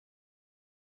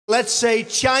Let's say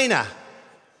China.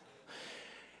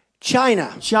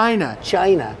 China. China.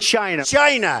 China. China.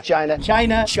 China. China.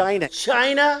 China. China.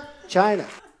 China. China.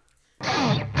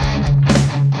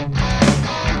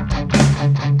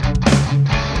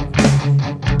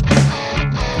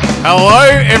 Hello,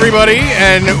 everybody,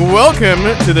 and welcome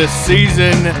to the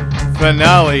season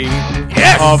finale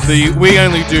of the We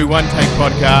Only Do One Take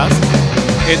podcast.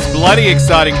 It's bloody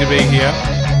exciting to be here.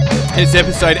 It's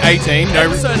episode 18.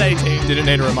 Episode 18. Didn't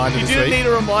need a reminder this week. You didn't need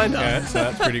a reminder. Yeah, so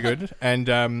that's pretty good.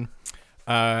 And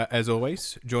as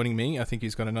always, joining me, I think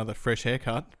he's got another fresh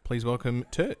haircut. Please welcome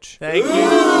Turch. Thank you,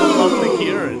 lovely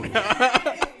Kieran.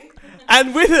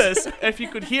 And with us, if you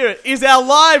could hear it, is our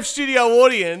live studio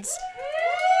audience.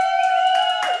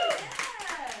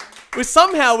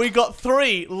 Somehow we got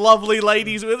three lovely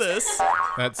ladies with us.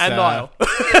 That's and Niall.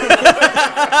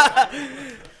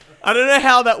 I don't know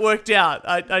how that worked out.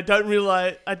 I didn't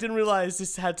realize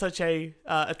this had such a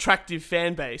attractive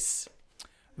fan base.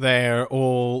 They're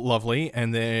all lovely,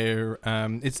 and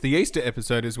it's the Easter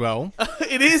episode as well.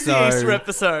 It is the Easter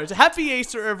episode. Happy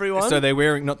Easter, everyone. So they're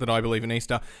wearing, not that I believe in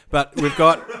Easter, but we've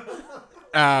got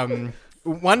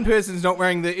one person's not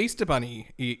wearing the Easter bunny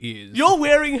ears. You're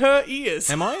wearing her ears.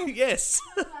 Am I? Yes.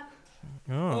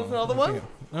 Oh, another one?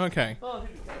 Okay.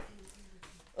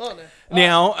 Oh, no.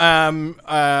 Now,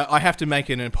 I have to make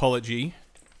an apology.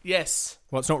 Yes.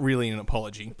 Well, it's not really an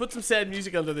apology. Put some sad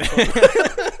music under this one.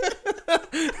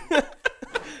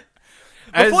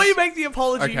 Before you make the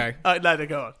apology... Okay. No,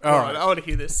 go on. All right. I want to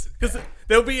hear this. Because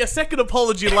there'll be a second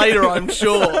apology later, I'm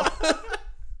sure.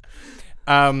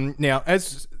 Now,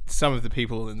 as some of the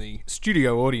people in the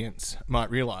studio audience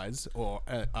might realise, or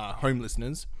are home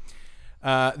listeners,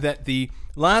 that the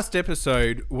last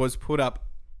episode was put up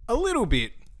a little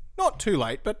bit, not too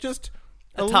late, but just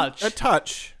A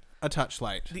touch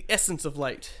late. The essence of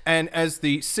late. And as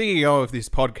the CEO of this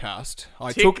podcast,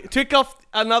 I Tick off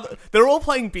another... They're all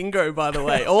playing bingo, by the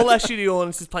way. All our studio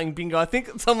audience is playing bingo. I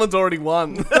think someone's already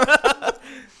won.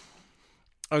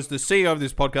 As the CEO of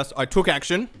this podcast, I took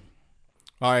action.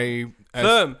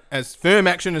 As firm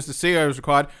action as the CEO is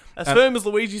required. As firm as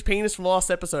Luigi's penis from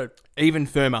last episode. Even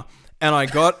firmer. And I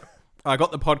got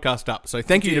the podcast up. So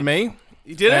thank you to me.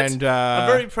 You did it? And, I'm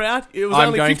very proud. It was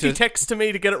only 50 texts to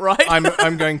me to get it right.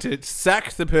 I'm going to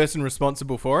sack the person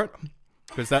responsible for it,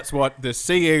 because that's what the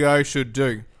CEO should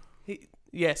do.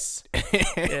 Yes.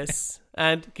 Yes.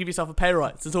 And give yourself a pay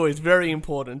rise. It's always very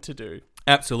important to do.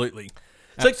 Absolutely.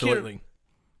 So, Absolutely. Kieran,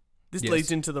 this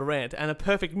leads into the rant, and a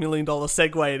perfect $1 million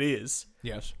segue it is.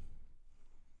 Yes.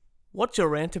 What's your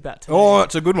rant about today? Oh,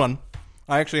 it's a good one.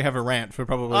 I actually have a rant for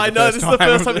probably I the know, first this time. is the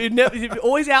first time. You've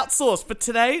always outsourced. But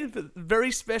today, very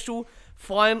special,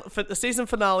 for the season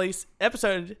finale,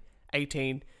 episode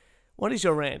 18. What is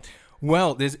your rant?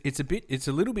 Well, it's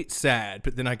a little bit sad,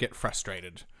 but then I get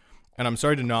frustrated. And I'm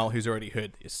sorry to Niall, who's already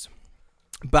heard this.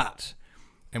 But,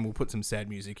 and we'll put some sad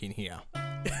music in here.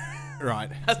 Right.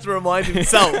 Has to remind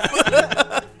himself.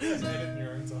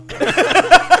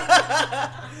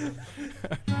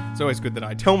 It's always good that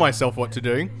I tell myself what to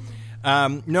do.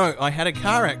 No, I had a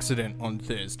car accident on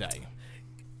Thursday.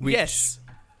 Which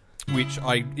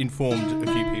I informed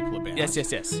a few people about. Yes.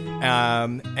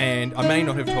 And I may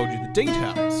not have told you the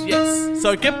details. Yes.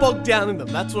 So get bogged down in them.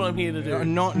 That's what I'm here to do.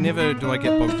 Never do I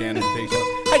get bogged down in the details.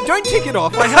 Hey, don't tick it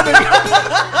off. I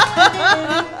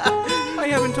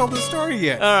haven't told the story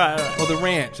yet. All right. Well, the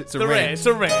rant. It's a rant. It's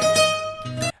a rant.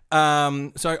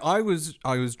 So I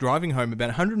was driving home about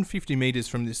 150 metres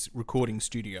from this recording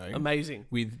studio. Amazing.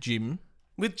 With Jim.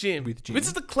 With Jim. This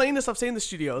is the cleanest I've seen the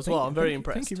studio as well. I'm very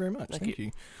impressed. Thank you very much. Thank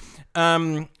you.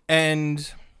 So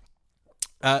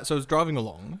I was driving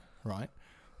along, right?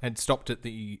 Had stopped at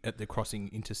the crossing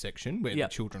intersection where the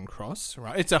children cross,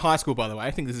 right? It's a high school, by the way.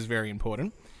 I think this is very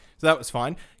important. So that was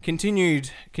fine.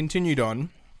 Continued on,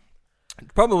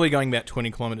 probably going about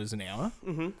 20 kilometres an hour,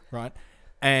 right?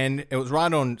 And it was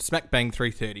right on smack bang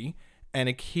 330, and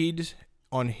a kid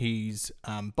on his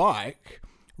bike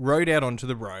rode out onto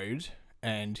the road,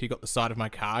 and he got the side of my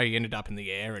car. He ended up in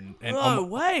the air and no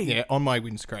way. Yeah, on my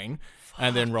windscreen,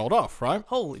 and then rolled off. Right.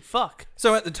 Holy fuck.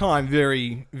 So at the time,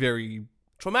 very, very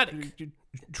traumatic.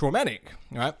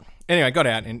 Right. Anyway, I got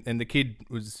out, and the kid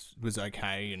was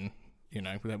okay, and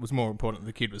that was more important.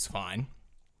 The kid was fine.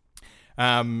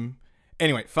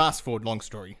 Anyway, fast forward, long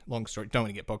story. Don't want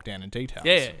to get bogged down in details.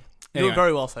 Yeah. Anyway, You're doing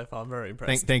very well so far. I'm very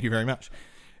impressed. Thank you very much.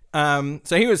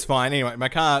 So he was fine. Anyway, my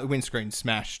car windscreen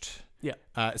smashed. Yeah.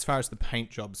 As far as the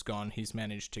paint job's gone, he's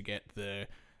managed to get the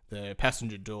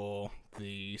passenger door,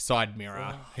 the side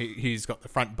mirror. He's got the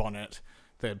front bonnet.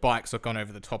 The bike's gone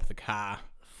over the top of the car.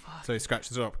 So he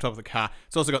scratches it up top of the car.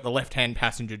 It's also got the left-hand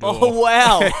passenger door. Oh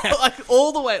wow! Like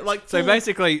all the way, like So full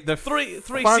basically, the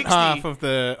 360. front half of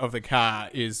the car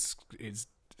is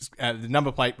the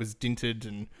number plate was dinted,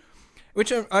 and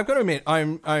which I've got to admit,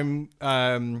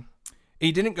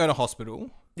 he didn't go to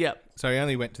hospital. Yep. So he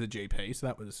only went to the GP, so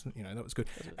that was good.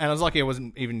 And I was lucky I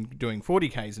wasn't even doing 40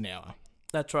 k's an hour.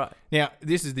 That's right. Now,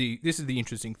 this is the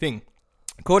interesting thing.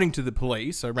 According to the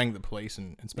police, I rang the police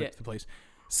and spoke to the police.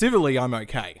 Civilly, I'm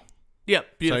okay.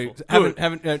 Yep. Beautiful. So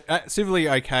haven't civilly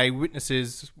okay.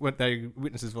 Witnesses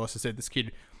voice has said this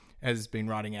kid has been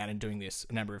riding out and doing this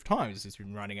a number of times. He's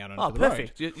been riding out onto the road.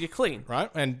 Perfect. You're clean. Right,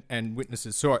 and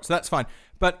witnesses saw it, so that's fine.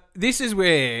 But this is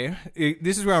where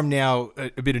I'm now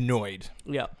a bit annoyed.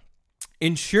 Yep.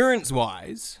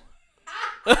 Insurance-wise,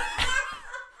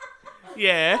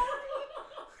 Yeah.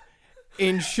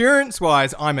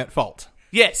 I'm at fault.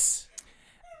 Yes.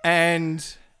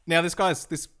 And now this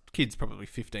kid's probably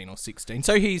 15 or 16,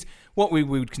 so he's what we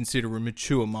would consider a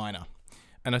mature minor.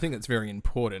 And I think that's very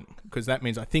important because that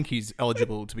means I think he's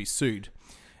eligible to be sued.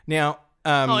 Now,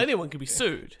 anyone can be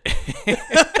sued.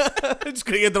 Just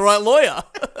gotta get the right lawyer.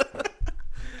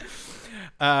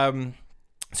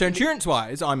 So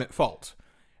insurance-wise, I'm at fault.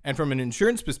 And from an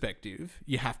insurance perspective,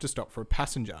 you have to stop for a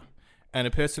passenger. And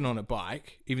a person on a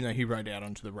bike, even though he rode out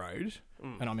onto the road,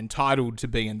 and I'm entitled to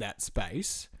be in that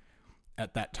space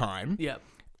at that time, Yep.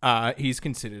 He's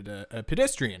considered a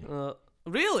pedestrian.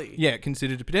 Really? Yeah,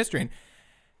 considered a pedestrian.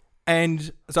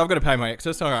 And so I've got to pay my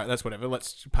excess. All right, that's whatever.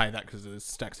 Let's pay that because there's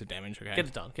stacks of damage. Okay, Get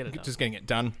it done. Just getting it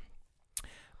done.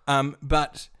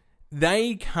 But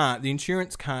they can't. The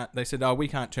insurance can't. They said, we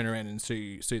can't turn around and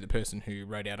sue the person who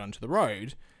rode out onto the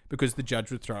road because the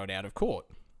judge would throw it out of court.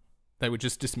 They would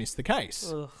just dismiss the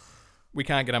case. Ugh. We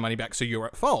can't get our money back, so you're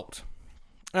at fault.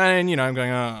 And I'm going,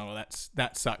 well,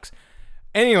 that sucks.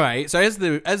 Anyway, so as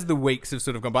the weeks have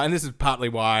sort of gone by, and this is partly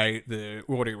why the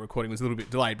audio recording was a little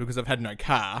bit delayed because I've had no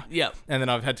car. Yep. And then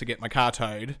I've had to get my car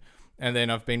towed, and then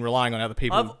I've been relying on other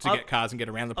people to get cars and get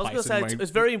around the place. I was going to say,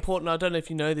 it's very important, I don't know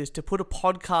if you know this, to put a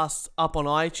podcast up on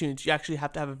iTunes, you actually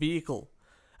have to have a vehicle.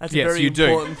 That's a very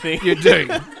important thing. You do.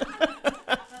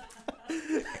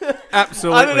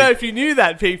 Absolutely. I don't know if you knew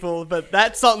that, people, but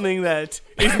that's something that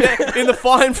is in the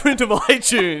fine print of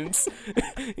iTunes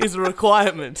is a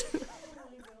requirement.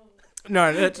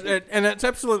 No, that's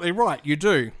absolutely right. You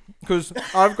do. Because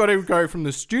I've got to go from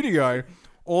the studio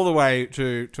all the way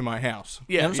to my house.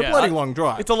 Yeah, and it's a bloody long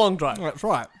drive. It's a long drive. That's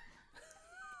right.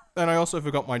 And I also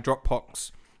forgot my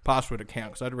Dropbox password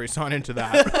account because I had to re-sign into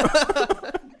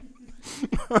that.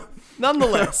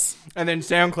 Nonetheless. And then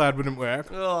SoundCloud wouldn't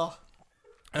work. Oh.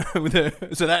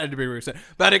 So that had to be reset.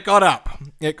 But it got up.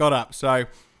 So,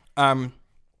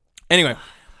 anyway,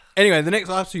 the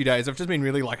last few days I've just been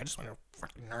really I just want to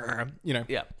fucking,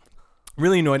 Yeah.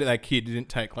 really annoyed at that kid. It didn't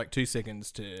take 2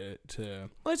 seconds to.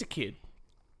 Well, he's a kid.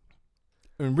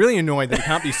 I'm really annoyed that he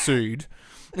can't be sued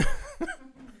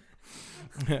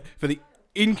for the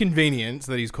inconvenience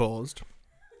that he's caused.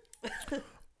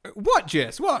 What,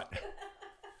 Jess? What?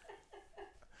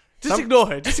 Just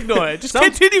ignore it. Just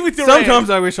continue with your Sometimes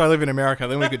I wish I live in America,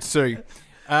 then we could sue.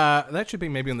 That should be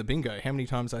maybe on the bingo. How many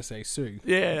times I say sue?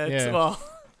 Yeah. Well,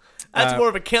 that's more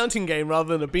of a counting game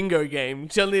rather than a bingo game.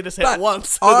 You only need to say it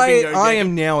once for the bingo game. I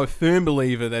am now a firm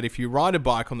believer that if you ride a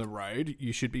bike on the road,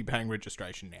 you should be paying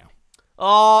registration now.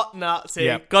 Oh, no.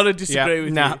 See, gotta disagree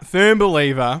with you. Firm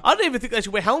believer. I don't even think they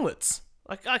should wear helmets.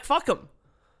 Like fuck them.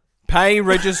 Pay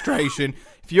registration.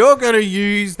 If you're going to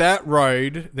use that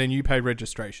road, then you pay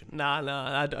registration. No,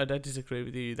 I don't disagree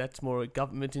with you. That's more a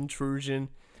government intrusion.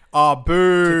 Oh,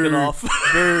 boo. Tick it off.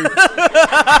 Boo.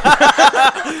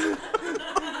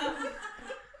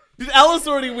 Did Alice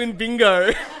already win bingo?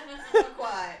 Not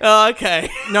quite. Oh, okay.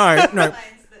 No. Claims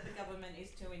that the government is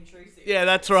too intrusive. Yeah,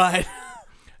 that's right.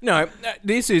 No,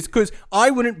 this is because I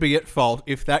wouldn't be at fault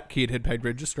if that kid had paid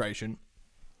registration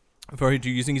for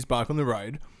using his bike on the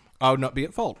road. I would not be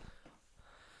at fault.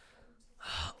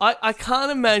 I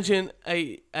can't imagine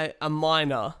a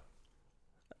minor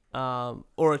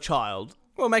or a child.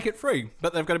 Well, make it free,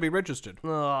 but they've got to be registered.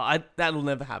 That'll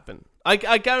never happen.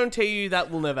 I guarantee you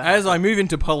that will never happen. As I move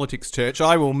into politics, Church,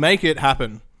 I will make it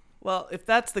happen. Well, if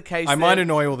that's the case, I might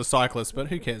annoy all the cyclists, but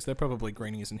who cares? They're probably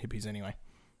greenies and hippies anyway.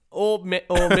 Or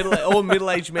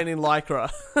middle-aged men in lycra.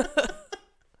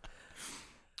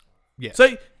 Yes.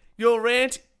 So your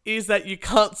rant is that you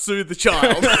can't sue the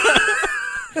child.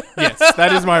 Yes,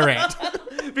 that is my rant.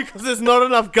 Because there's not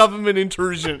enough government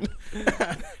intrusion.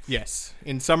 Yes.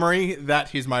 In summary,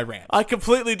 that is my rant. I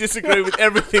completely disagree with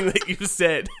everything that you've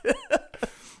said.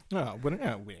 Oh,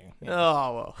 Oh,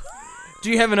 well. Do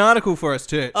you have an article for us,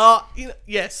 Church?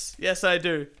 Yes, I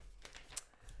do.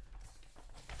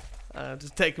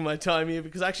 Just taking my time here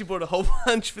because I actually brought a whole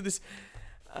bunch for this.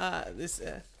 All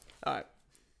right.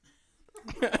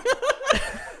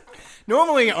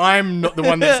 Normally, I'm not the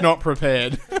one that's not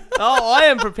prepared. Oh, I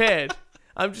am prepared.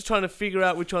 I'm just trying to figure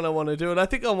out which one I want to do. And I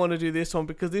think I want to do this one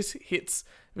because this hits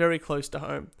very close to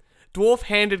home. Dwarf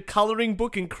handed colouring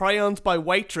book and crayons by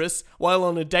waitress while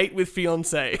on a date with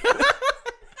fiancé.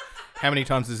 How many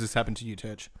times has this happened to you,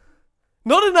 Turch?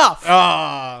 Not enough.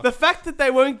 Ah. The fact that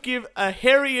they won't give a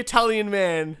hairy Italian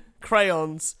man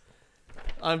crayons,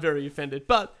 I'm very offended.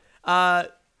 But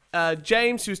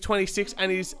James, who's 26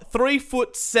 and he's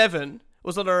 3'7",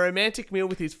 was on a romantic meal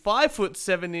with his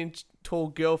 5'7" tall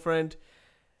girlfriend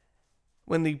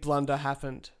when the blunder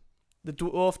happened. The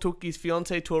dwarf took his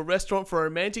fiancée to a restaurant for a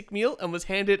romantic meal and was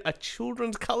handed a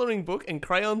children's colouring book and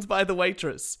crayons by the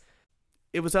waitress.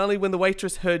 It was only when the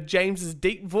waitress heard James's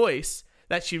deep voice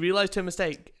that she realised her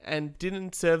mistake and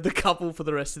didn't serve the couple for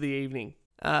the rest of the evening.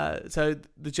 So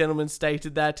the gentleman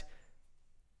stated that,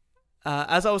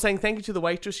 as I was saying thank you to the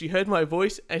waitress, she heard my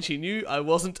voice and she knew I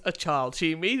wasn't a child.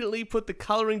 She immediately put the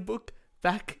colouring book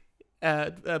back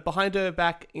behind her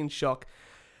back in shock.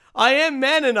 I am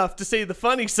man enough to see the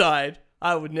funny side.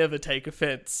 I would never take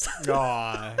offence.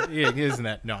 Oh, yeah, isn't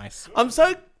that nice? I'm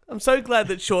so glad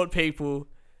that short people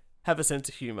have a sense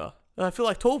of humour. I feel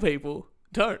like tall people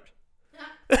don't.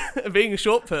 Being a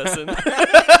short person.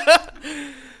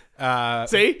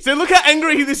 See? So look how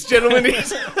angry this gentleman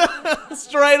is.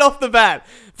 Straight off the bat.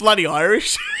 Bloody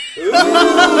Irish.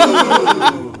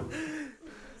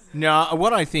 No,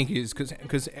 what I think is,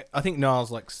 because I think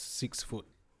Niall's like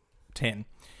 6'10".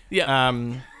 Yeah.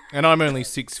 And I'm only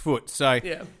 6 foot, so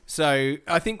Yeah. So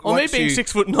I think Or me once being you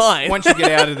 6'9". once you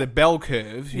get out of the bell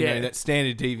curve, you Yeah. know that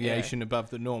standard deviation above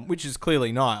the norm, which is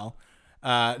clearly Niall,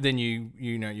 then you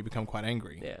become quite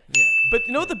angry. Yeah. But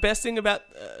you know what the best thing about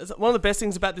one of the best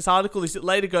things about this article is it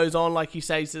later goes on, like he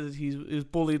says that he was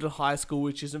bullied at high school,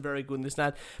 which isn't very good in this and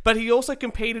that. But he also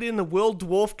competed in the World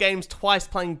Dwarf Games twice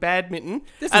playing badminton.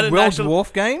 This at is a World national-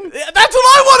 Dwarf game. Yeah, that's what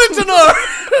I wanted to know.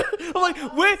 I'm like,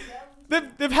 where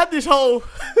they've had this whole.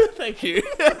 Thank you.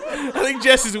 I think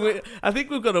Jess is. I think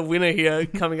we've got a winner here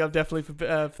coming up definitely for.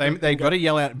 They got to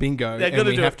yell out bingo, They and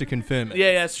gotta we do have it. to confirm it.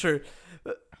 Yeah, that's true.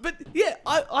 But yeah,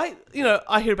 I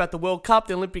hear about the World Cup,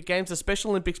 the Olympic Games, the Special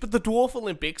Olympics, but the Dwarf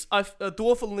Olympics,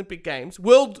 Dwarf Olympic Games,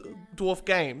 World Dwarf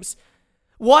Games,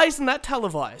 why isn't that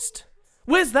televised?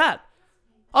 Where's that?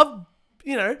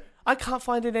 I can't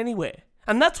find it anywhere,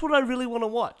 and that's what I really want to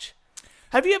watch.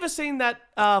 Have you ever seen that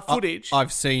footage?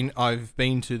 I've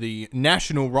been to the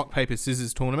National Rock Paper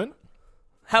Scissors tournament.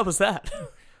 How was that?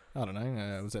 I don't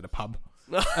know. I was at a pub.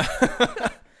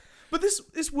 But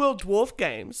this World Dwarf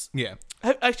Games. Yeah.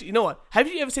 Actually, you know what? Have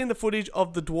you ever seen the footage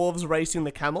of the dwarves racing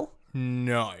the camel?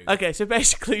 No. Okay, so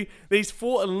basically, these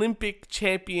 4 Olympic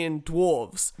champion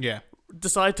dwarves Yeah.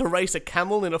 decide to race a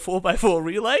camel in a 4x4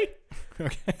 relay.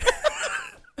 Okay.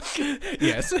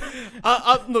 Yes.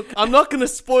 Look, I'm not going to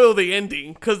spoil the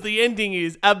ending because the ending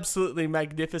is absolutely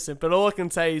magnificent. But all I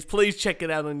can say is please check it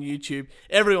out on YouTube.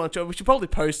 Everyone, we should probably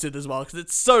post it as well because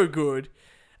it's so good.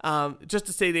 Just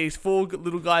to see these 4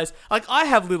 little guys. Like, I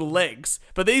have little legs,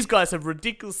 but these guys have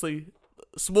ridiculously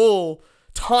small,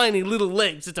 tiny little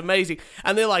legs. It's amazing.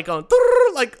 And they're like going,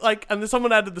 and then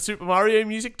someone added the Super Mario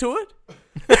music to it.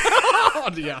 Oh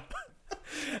dear.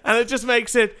 And it just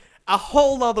makes it a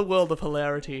whole other world of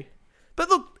hilarity. But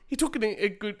look, he took it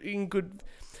in good.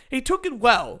 He took it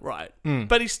well, right?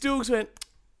 But he still went,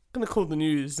 I'm going to call the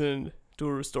news and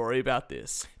do a story about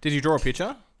this. Did you draw a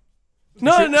picture?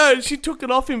 No, she took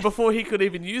it off him before he could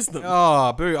even use them.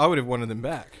 Oh, boo. I would have wanted them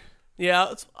back.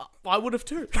 Yeah, I would have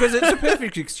too. Because it's a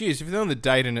perfect excuse. If they're on the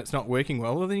date and it's not working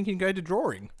well, then you can go to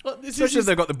drawing. Well, this Especially if is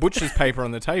they've got the butcher's paper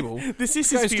on the table. this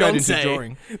is Go his straight into fiance.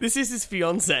 drawing. This is his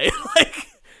fiance. Like,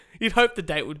 you'd hope the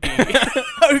date would be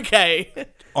okay.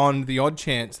 On the odd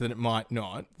chance that it might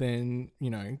not, then,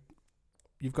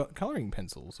 you've got colouring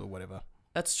pencils or whatever.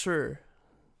 That's true.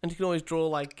 And you can always draw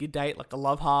like your date, like a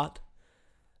love heart.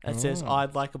 That says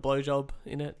I'd like a blowjob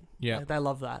in it. Yeah. They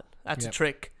love that. That's a Yep.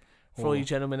 trick for all you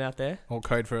gentlemen out there. Or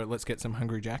code for let's get some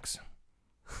Hungry Jacks.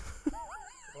 Not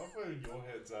where your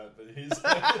head's at, but his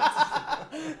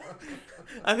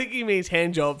I think he means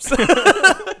hand jobs.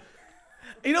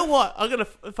 You know what? I got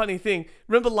a funny thing.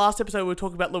 Remember last episode we were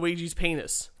talking about Luigi's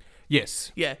penis?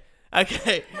 Yes. Yeah.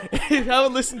 Okay. If you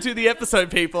haven't listened to the episode,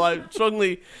 people, I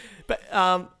strongly... But,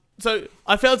 so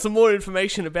I found some more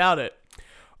information about it.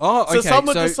 Oh, So okay.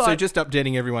 someone So decide- just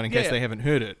updating everyone in case Yeah. they haven't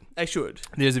heard it. I should.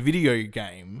 There's a video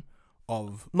game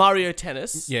of, Mario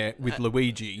Tennis. with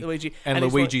Luigi. Luigi. And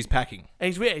he's Luigi's packing.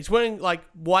 And he's wearing like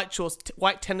white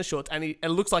tennis shorts, and it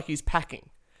looks like he's packing.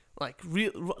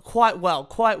 quite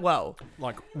well.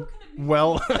 Like,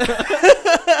 well,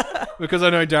 because I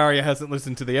know Daria hasn't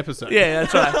listened to the episode. Yeah,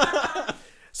 that's right.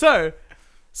 So,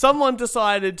 someone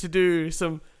decided to do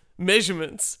some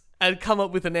measurements and come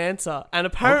up with an answer, and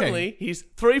apparently he's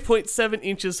 3.7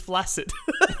 inches flaccid.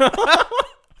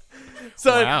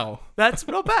 So Wow. that's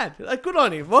not bad. Good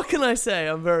on him. What can I say?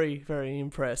 I'm very, very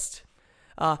impressed.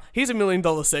 Here's $1 million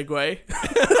segue.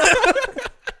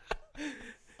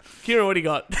 Kieran, what do you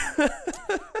got?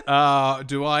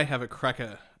 Do I have a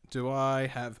cracker?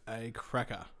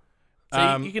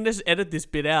 So you can just edit this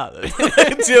bit out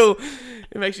until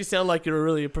it makes you sound like you're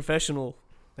really a professional.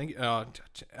 Thank you.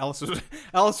 Alice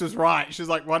was right. She's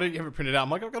like, why don't you have it printed out?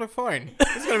 I'm like, I've got a phone.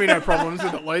 There's going to be no problems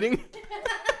with it loading.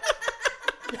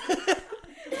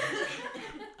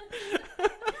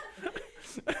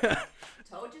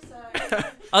 Told you so.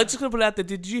 I'm just going to put it out there.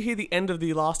 Did you hear the end of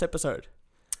the last episode?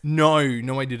 No,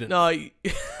 I didn't. No,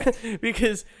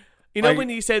 because when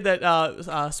you said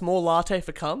that small latte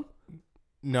for cum?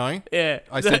 No? Yeah.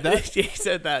 I said that? Yeah, you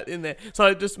said that in there. So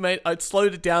I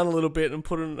slowed it down a little bit and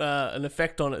put an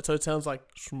effect on it so it sounds like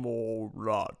small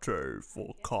latte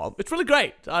for cum. It's really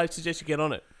great. I suggest you get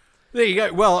on it. There you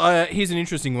go. Well, here's an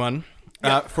interesting one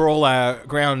for all our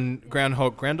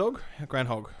Groundhog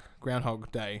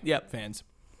Day fans.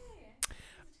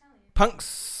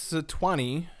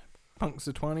 Punxsutawney, how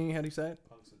do you say it?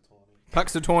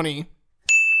 Punxsutawney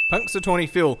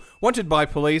Phil, wanted by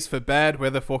police for bad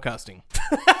weather forecasting.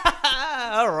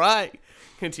 All right.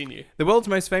 Continue. The world's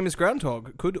most famous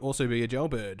groundhog could also be a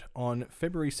jailbird. On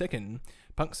February 2nd,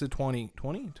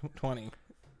 Punxsutawney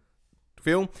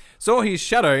Phil saw his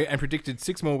shadow and predicted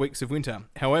 6 more weeks of winter.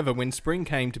 However, when spring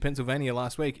came to Pennsylvania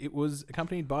last week, it was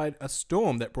accompanied by a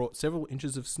storm that brought several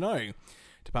inches of snow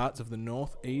to parts of the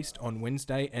northeast on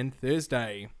Wednesday and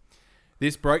Thursday.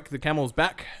 This broke the camel's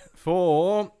back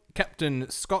for Captain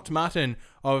Scott Martin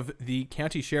of the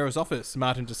County Sheriff's Office.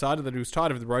 Martin decided that he was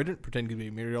tired of the rodent pretending to be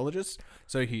a meteorologist,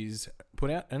 so he's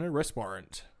put out an arrest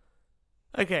warrant.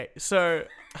 Okay, so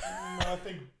I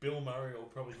think Bill Murray will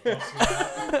probably cost him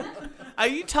that. are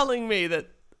you telling me that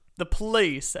the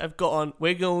police have gone,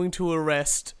 we're going to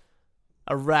arrest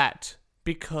a rat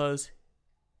because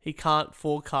he can't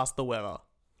forecast the weather?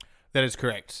 That is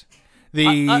correct.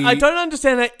 I don't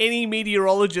understand how any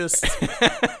meteorologist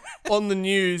on the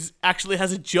news actually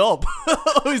has a job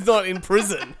who's not in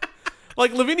prison.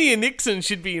 Like, Lavinia Nixon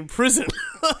should be in prison.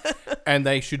 And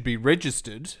they should be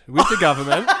registered with the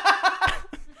government.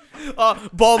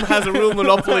 Bomb has a real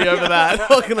monopoly over that.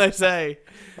 What can I say?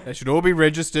 They should all be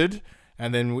registered,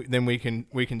 and then we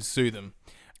can sue them.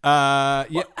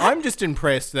 I'm just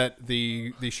impressed that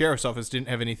the sheriff's office didn't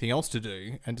have anything else to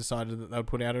do and decided that they would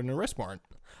put out an arrest warrant.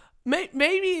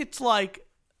 Maybe it's like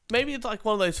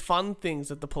one of those fun things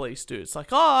that the police do. It's like,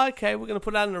 oh, okay, we're gonna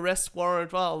put out an arrest warrant,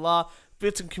 blah blah blah.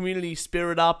 Bit some community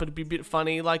spirit up. It'd be a bit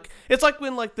funny. Like, it's like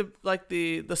when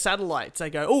the satellites, they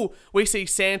go, oh, we see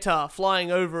Santa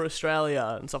flying over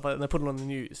Australia and stuff like that, and they put it on the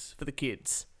news for the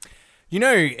kids. You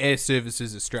know, Air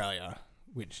Services Australia,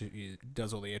 which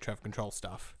does all the air traffic control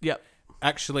stuff. Yep.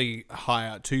 Actually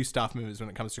hire 2 staff members when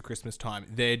it comes to Christmas time.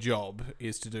 Their job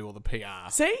is to do all the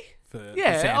PR. See? For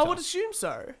Yeah, Santa. I would assume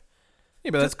so. Yeah,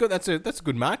 but that's good. That's a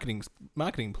good marketing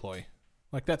ploy.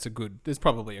 Like, there's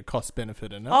probably a cost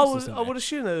benefit analysis. I would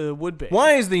assume that it would be.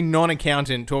 Why is the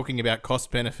non-accountant talking about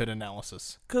cost benefit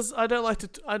analysis? Because I don't like to.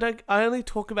 I only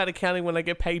talk about accounting when I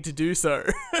get paid to do so.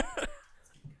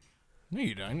 No,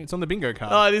 you don't. It's on the bingo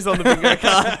card. Oh, it is on the bingo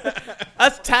card.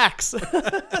 That's tax.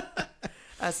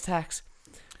 That's tax.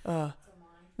 Now,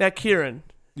 Kieran.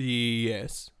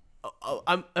 Yes.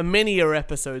 Many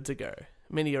episodes ago,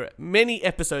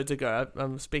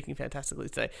 I'm speaking fantastically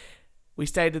today, we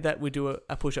stated that we do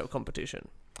a push-up competition.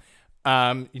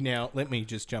 Now, let me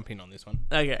just jump in on this one.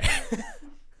 Okay.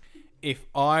 If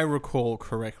I recall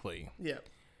correctly, Yeah.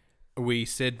 we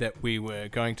said that we were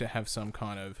going to have some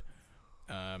kind of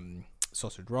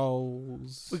sausage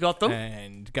rolls. We got them.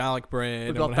 And garlic bread.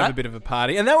 And got we'll have that. a bit of a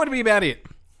party. And that would be about it.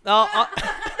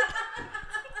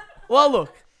 Well,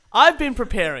 look, I've been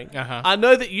preparing. Uh-huh. I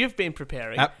know that you've been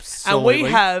preparing. Absolutely. And we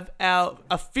have our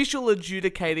official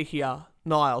adjudicator here,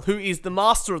 Niall, who is the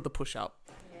master of the push-up.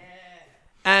 Yeah.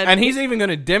 And he's even going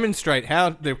to demonstrate how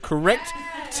the correct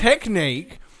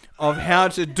technique of how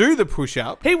to do the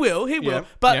push-up. He will. Yep,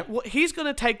 But yep. he's going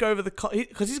to take over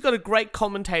because he's got a great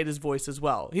commentator's voice as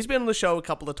well. He's been on the show a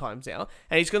couple of times now,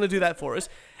 and he's going to do that for us.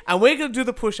 And we're going to do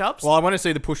the push-ups. Well, I want to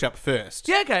see the push-up first.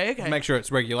 Yeah, okay. Make sure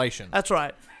it's regulation. That's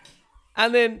right.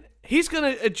 And then he's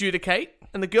going to adjudicate,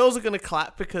 and the girls are going to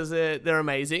clap because they're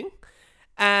amazing.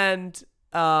 And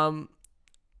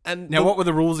And Now, what were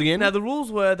the rules again? Now, the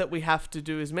rules were that we have to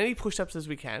do as many push-ups as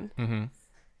we can.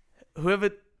 Mm-hmm. Whoever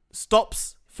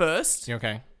stops first,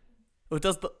 Okay. or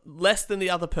does less than the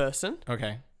other person,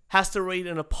 Okay. has to read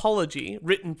an apology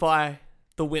written by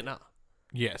the winner.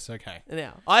 Yes. Okay.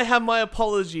 Now, I have my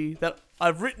apology that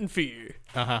I've written for you,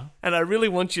 and I really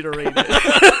want you to read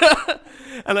it.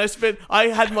 And I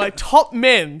had my top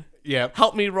men Yep.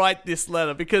 help me write this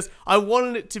letter because I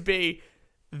wanted it to be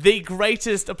the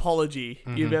greatest apology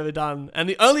you've ever done, and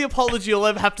the only apology you'll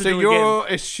ever have to So do you're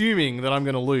again. assuming that I'm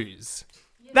going to lose.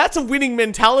 That's a winning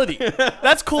mentality.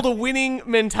 That's called a winning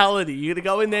mentality. You're going to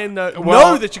go in there and know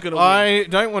that you're going to win. I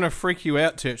don't want to freak you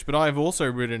out, Titch, but I've also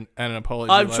written an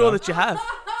apology I'm letter. sure that you have.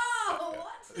 Oh,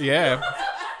 what? Yeah.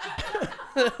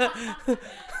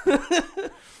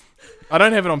 I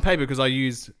don't have it on paper because I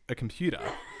use a computer.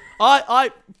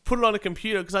 I put it on a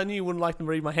computer because I knew you wouldn't like them to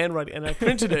read my handwriting, and I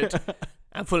printed it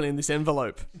and put it in this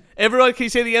envelope. Everyone, can you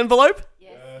see the envelope?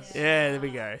 Yes. Yeah, there we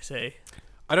go. See,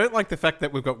 I don't like the fact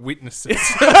that we've got witnesses.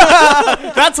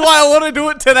 that's why I want to do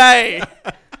it today.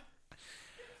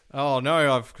 Oh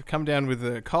no, I've come down with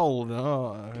a cold.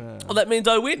 Oh, Well, that means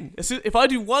I win. If I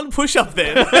do one push-up,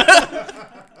 then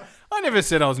I never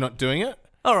said I was not doing it.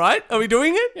 all right. Are we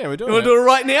doing it? Yeah, we're You doing want it. to do it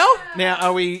right now? Now,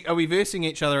 are we versing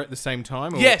each other at the same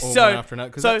time? Or, Yes, or so- one after another?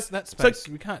 Because so- that's so- space.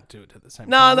 We can't do it at the same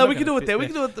No, time. no, We're we not can do gonna it there. fit We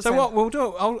can do it at the So same. what we'll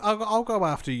do? I'll go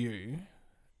after you.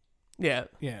 Yeah.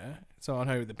 Yeah. So I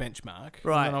know the benchmark.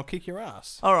 Right. And then I'll kick your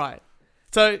ass. All right.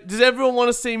 So, does everyone want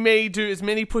to see me do as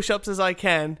many push-ups as I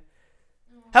can?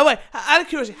 How wait? Out of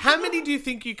curiosity, how many do you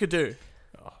think you could do?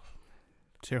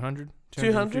 200?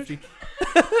 200? 250?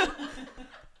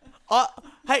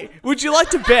 Hey, would you like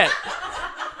to bet?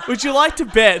 Would you like to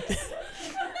bet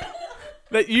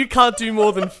that you can't do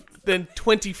more than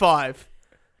 25?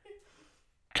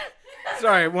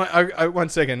 Sorry, one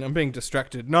second. I'm being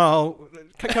distracted. No,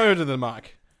 come over to the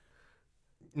mic.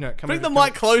 No, come Bring over, the come-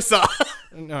 mic closer.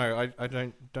 No, I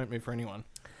don't move for anyone.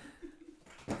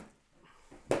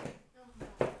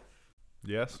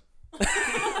 Yes.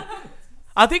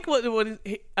 I think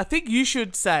I think you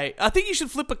should say. I think you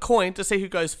should flip a coin to see who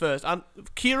goes first.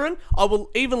 Kieran, I will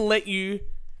even let you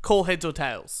call heads or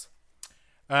tails.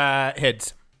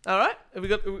 Heads. All right.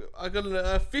 I got an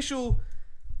official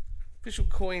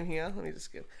coin here. Let me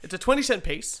just get. It's a 20-cent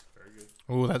piece.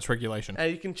 Oh, that's regulation.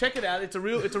 You can check it out. It's a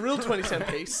real 20-cent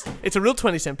piece. It's a real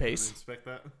 20-cent piece. Expect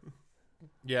that.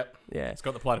 Yep. Yeah. It's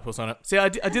got the platypus on it. See, I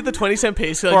did the 20-cent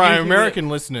piece. So For you our can- American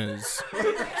listeners,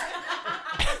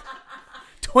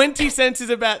 20 cents is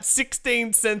about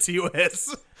 16 cents US.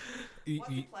 What's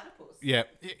a platypus? yeah,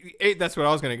 that's what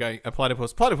I was going to go. A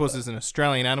platypus. Platypus is an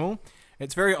Australian animal.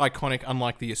 It's very iconic,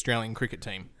 unlike the Australian cricket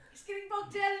team. He's getting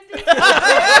bogged down in detail.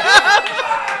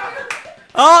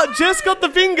 Oh, Jess got the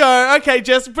bingo. Okay,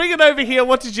 Jess, bring it over here.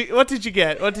 What did you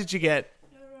get?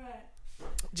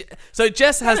 So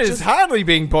Jess has That is just, hardly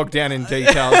being bogged down in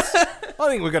details. I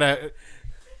think we're going to...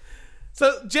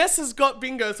 so Jess has got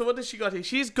bingo. So what does she got here?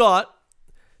 She's got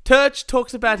Turch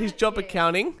talks about his job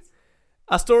accounting.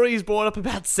 A story is brought up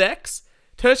about sex.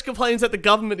 Turch complains that the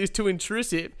government is too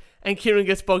intrusive, and Kieran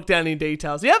gets bogged down in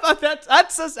details. Yep,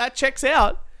 that checks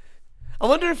out. I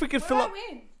wonder if we could fill up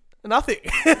win. nothing.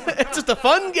 It's just a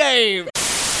fun game.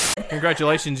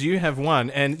 Congratulations, you have won.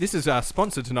 And this is our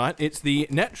sponsor tonight. It's the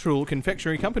Natural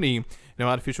Confectionery Company. No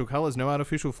artificial colours, no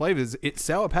artificial flavours. It's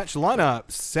Sour Patch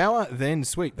Lineups. Sour, then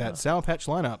sweet. That's Sour Patch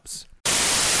Lineups.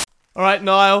 All right,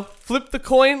 Niall, flip the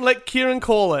coin. Let Kieran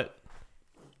call it.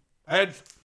 Heads.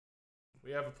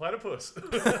 We have a platypus.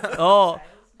 Oh,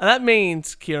 and that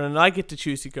means, Kieran, I get to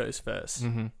choose who goes 1st.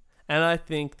 Mm-hmm. And I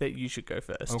think that you should go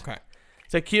first. Okay.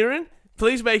 So, Kieran,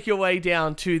 please make your way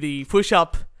down to the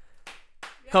push-up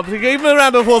competition. Give him a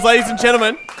round of applause, ladies and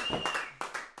gentlemen.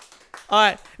 All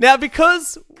right. Now,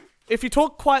 because if you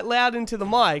talk quite loud into the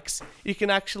mics, we can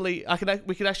actually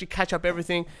catch up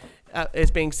everything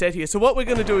that's being said here. So, what we're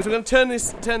going to do is we're going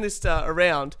to turn this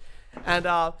around, and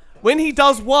when he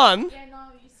does one. Yeah, no,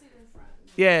 you sit in front.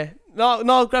 Yeah. No,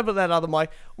 I'll grab that other mic.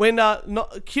 When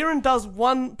Kieran does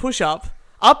one push-up,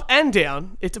 up and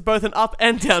down, it's both an up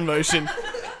and down motion.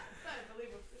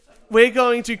 We're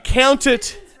going to count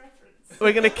it.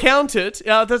 We're going to count it.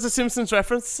 There's a Simpsons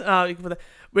reference. You can put that.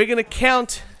 We're going to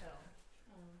count.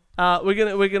 We're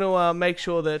gonna make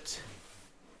sure that.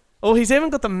 Oh, he's even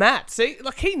got the mat. See,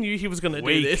 like he knew he was going to do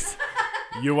Weak. this.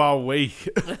 You are weak.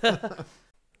 Now,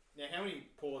 how many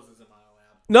pauses am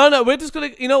I allowed? No, we're just gonna.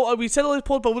 You know, we said all these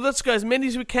pause, but let's go as many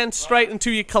as we can straight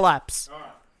until you collapse.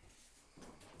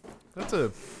 That's a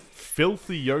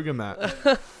filthy yoga mat. I feel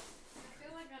like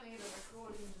I need a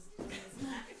recording just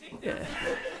doing this.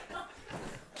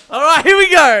 All right, here we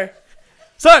go.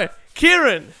 So,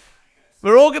 Kieran,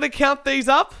 we're all going to count these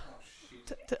up.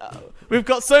 We've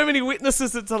got so many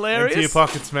witnesses, it's hilarious. Empty your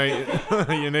pockets, mate.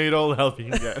 You need all the help you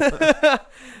can get.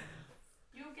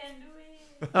 You can do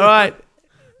it. All right,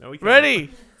 No, we can't.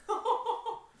 ready?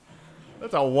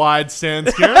 That's a wide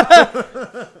stance, Kieran.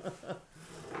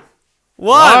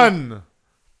 One,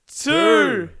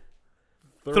 2,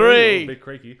 two, 3. A bit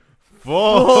creaky.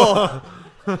 4.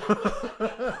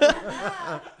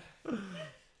 5.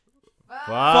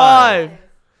 5,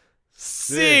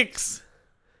 6,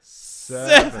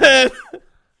 7. 7,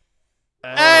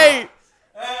 8.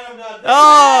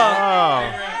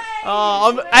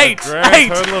 I'm 8. grand 8.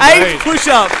 total of 8 8.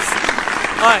 push-ups.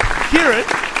 All right, Kieran,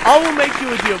 I will make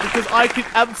you a deal because I can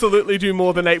absolutely do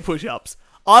more than 8 push-ups.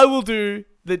 I will do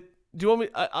the. Do you want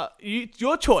me?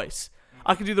 Your choice.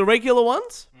 I can do the regular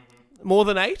ones, more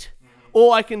than 8,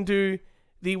 or I can do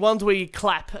the ones where you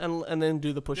clap and then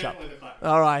do the push-up.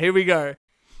 All right, here we go.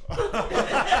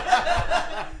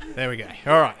 There we go.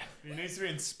 All right. He needs to be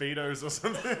in Speedos or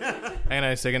something. Hang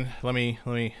on a second. Let me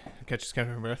catch his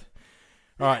count of breath.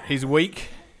 All right. He's weak.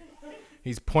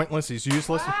 He's pointless. He's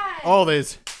useless. Oh,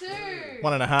 there's 2,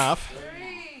 1.5.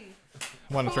 3,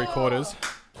 1 3/4.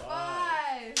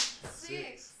 5,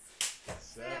 6,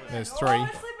 7. There's Oh, 3. I'm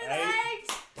slipping 8,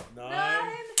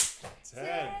 9,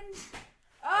 10.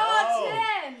 Oh,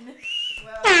 10.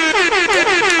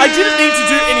 I didn't need to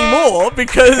do any more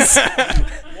because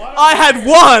I had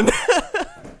 1.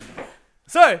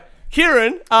 So,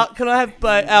 Kieran, can I have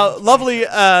our lovely,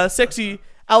 sexy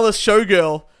Alice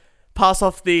Showgirl pass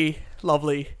off the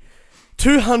lovely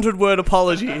 200-word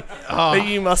apology that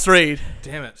you must read.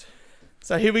 Damn it.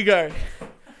 So here we go.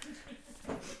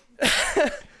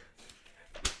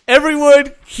 Every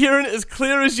word, Kieran, as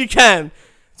clear as you can.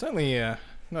 It's only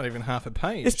not even half a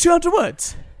page. It's 200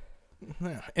 words.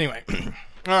 Yeah. Anyway.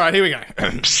 All right. Here we go.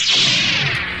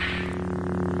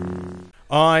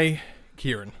 I,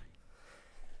 Kieran,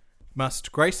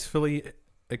 must gracefully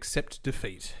accept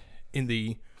defeat in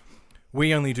the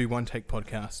We Only Do One Take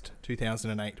podcast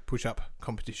 2008 push-up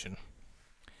competition.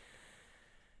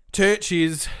 Turch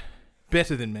is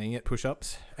better than me at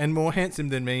push-ups and more handsome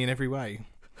than me in every way.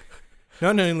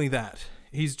 Not only that,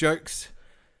 his jokes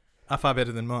are far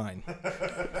better than mine.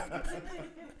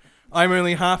 I'm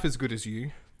only half as good as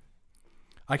you.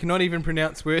 I cannot even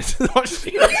pronounce words. Oh,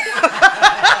 shit.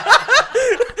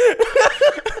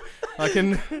 I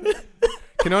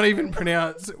cannot even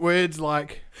pronounce words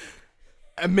like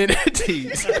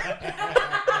amenities.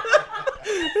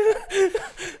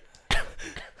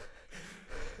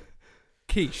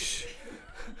 Quiche.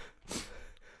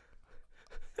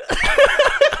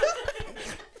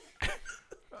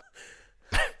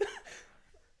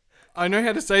 I know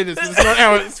how to say this, but it's not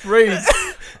how it reads.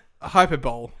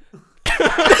 Hyperbole.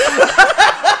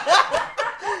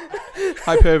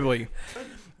 Hyperbole.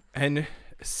 And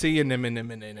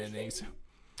anemones.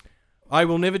 I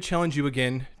will never challenge you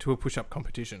again to a push-up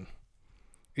competition,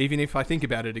 even if I think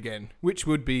about it again, which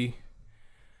would be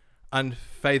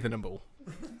unfathomable.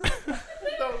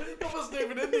 That wasn't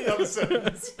even in the other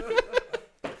sentence.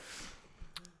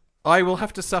 I will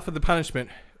have to suffer the punishment,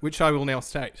 which I will now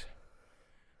state.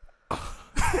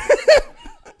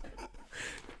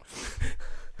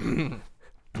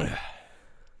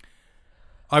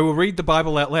 I will read the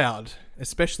Bible out loud,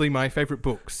 especially my favourite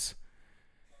books.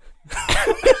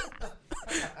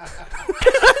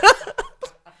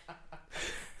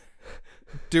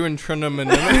 Doing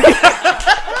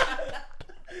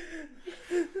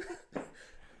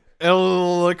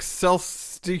El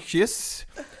Excelsius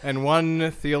and 1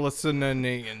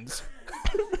 Theolosonians.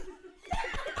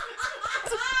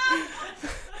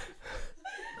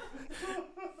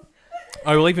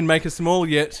 I will even make a small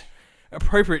yet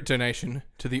appropriate donation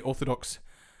to the Orthodox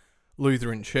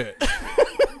Lutheran Church.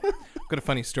 Got a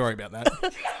funny story about that.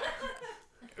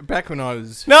 Back when I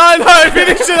was... No,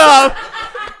 finish it up.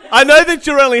 I know that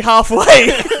you're only halfway.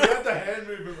 The hand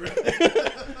movement.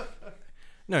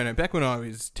 No, back when I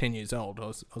was 10 years old, I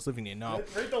was living near Knoll.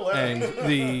 Read the letter. And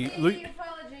the...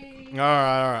 Apology.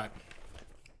 Alright.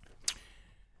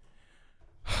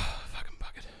 Fucking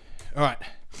bucket. Alright.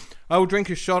 I will drink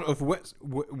a shot of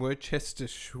Worcestershire.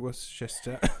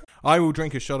 I will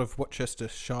drink a shot of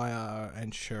Worcestershire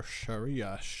and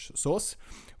Sharia sauce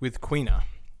with quinoa.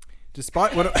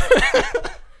 Despite what...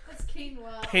 That's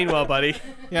quinoa. Quinoa, buddy.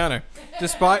 Yeah, I know.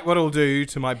 Despite what it'll do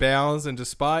to my bowels and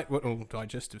despite what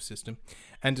digestive system,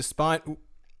 and despite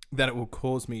that it will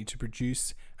cause me to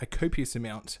produce a copious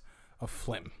amount of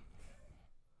phlegm.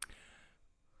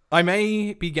 I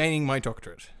may be gaining my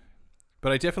doctorate,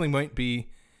 but I definitely won't be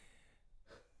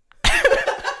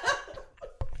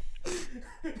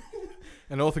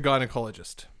An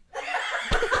orthogynecologist.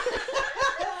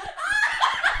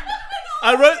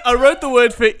 I wrote the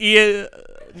word for ear,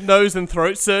 nose, and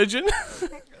throat surgeon.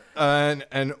 An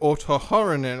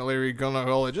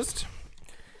otorhinolaryngologist.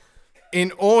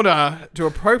 In order to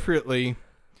appropriately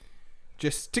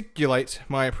gesticulate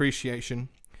my appreciation,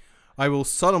 I will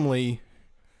solemnly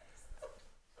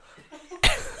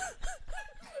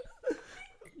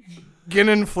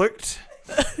genuflect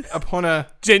upon a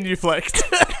Genuflect.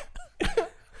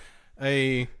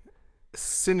 a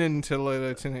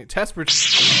synantilating taspert.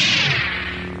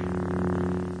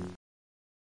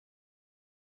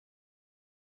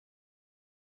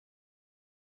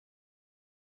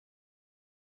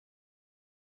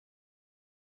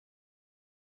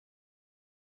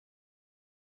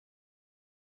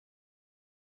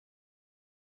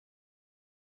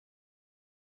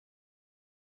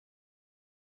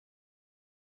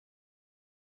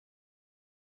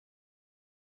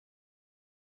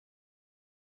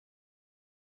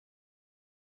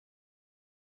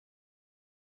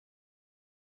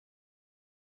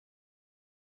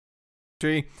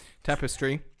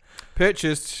 Tapestry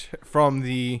purchased from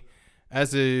the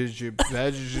haberdasher.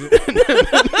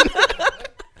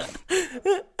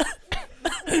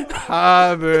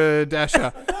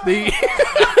 The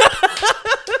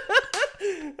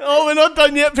Oh, we're not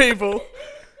done yet, people. Can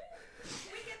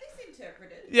we get this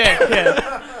interpreted?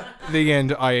 Yeah. the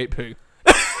end. I ate poo.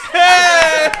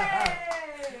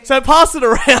 So pass it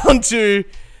around to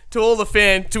all the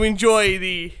fans to enjoy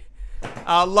the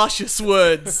luscious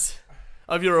words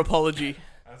of your apology.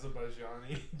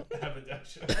 Azerbaijani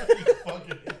haberdasher. You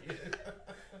fucking idiot.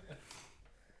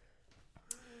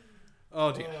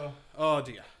 Oh dear. Oh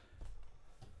dear.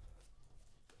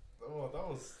 Oh,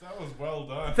 that was well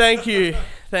done. Thank you.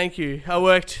 I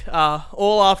worked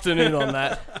all afternoon on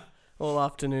that. All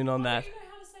afternoon on that. You know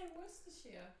how to say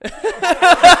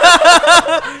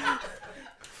Worcestershire.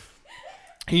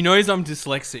 He knows I'm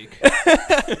dyslexic.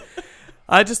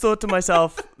 I just thought to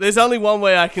myself, there's only one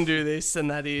way I can do this, and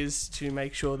that is to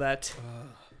make sure that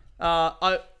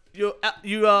I've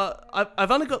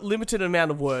only got limited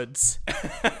amount of words,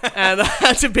 and I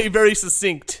had to be very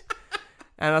succinct.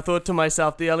 And I thought to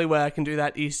myself, the only way I can do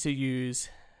that is to use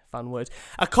fun words.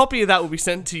 A copy of that will be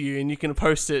sent to you, and you can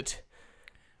post it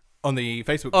On the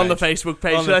Facebook page. on the Facebook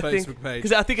page. On the I think, Facebook page.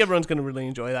 because I think everyone's going to really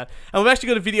enjoy that. And we've actually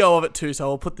got a video of it too, so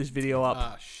I'll put this video up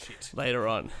Ah, shit. later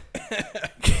on.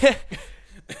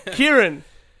 Kieran,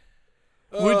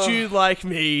 would you like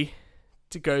me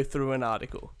to go through an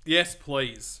article? Yes,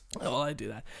 please. Oh, I do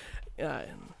that.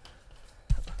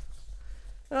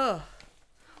 Oh.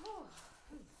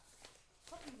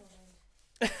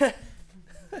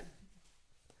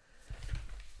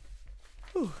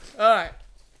 All right.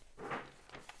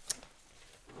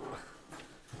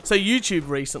 So YouTube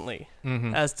recently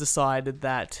has decided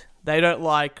that they don't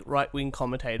like right-wing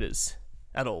commentators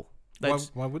at all.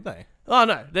 Why would they? Oh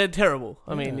no, they're terrible.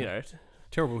 I mean, you know.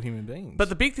 Terrible human beings. But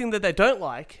the big thing that they don't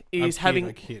like is having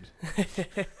a kid.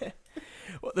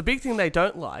 Well, the big thing they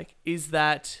don't like is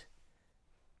that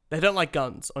they don't like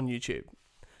guns on YouTube.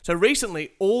 So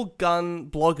recently, all gun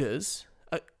bloggers,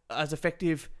 as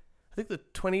effective, I think the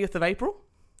 20th of April,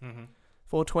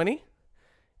 420,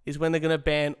 is when they're going to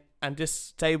ban and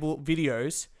disable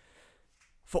videos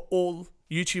for all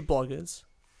YouTube bloggers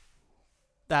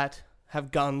that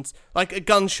have guns, like a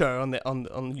gun show on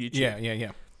YouTube.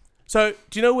 Yeah. So,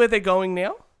 do you know where they're going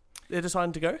now? They're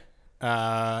deciding to go?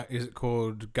 Is it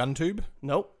called GunTube?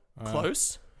 Nope.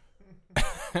 Close.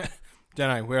 Don't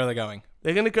know. Where are they going?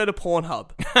 They're going to go to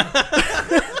Pornhub.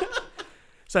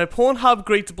 So Pornhub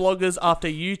greets bloggers after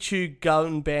YouTube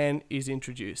gun ban is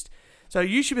introduced. So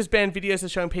YouTube has banned videos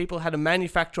of showing people how to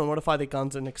manufacture or modify their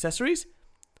guns and accessories.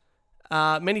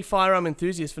 Many firearm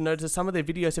enthusiasts have noticed that some of their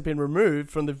videos have been removed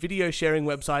from the video sharing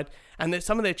website and that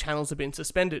some of their channels have been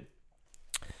suspended.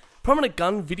 Prominent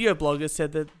gun video bloggers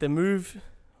said that the move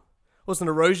was an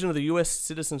erosion of the US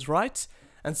citizens' rights,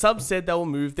 and some said they will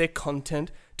move their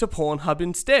content to Pornhub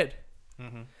instead.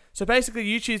 So basically,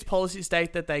 YouTube's policies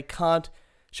state that they can't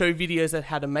show videos of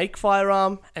how to make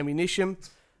firearm, ammunition,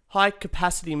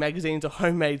 high-capacity magazines, or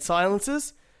homemade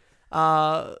silencers.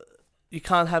 You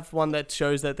can't have one that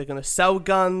shows that they're going to sell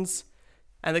guns,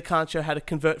 and they can't show how to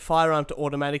convert firearm to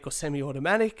automatic or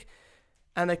semi-automatic,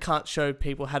 and they can't show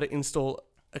people how to install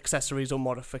accessories or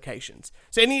modifications.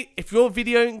 So if your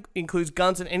video includes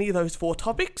guns and any of those 4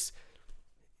 topics,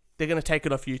 they're going to take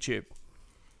it off YouTube.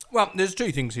 Well, there's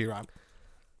 2 things here, right?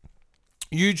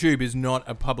 YouTube is not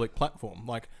a public platform.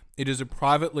 Like, it is a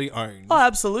privately owned... Oh,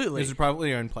 absolutely. It's a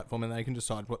privately owned platform, and they can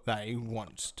decide what they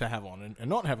want to have on and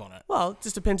not have on it. Well, it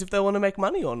just depends if they want to make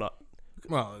money or not.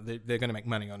 Well, they're going to make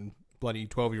money on bloody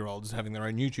 12-year-olds having their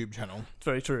own YouTube channel, It's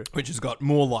very true. which has got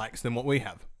more likes than what we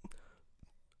have.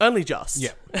 Only just.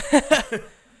 Yeah.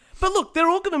 But look, they're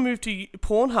all going to move to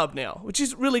Pornhub now, which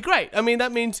is really great. I mean,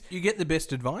 that means... You get the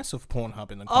best advice of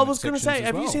Pornhub in the comments I was going to say, sections as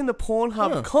have you well. seen the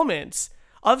Pornhub Yeah. comments?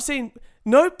 I've seen...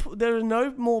 There are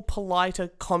no more politer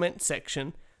comment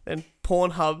section than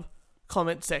Pornhub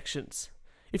comment sections.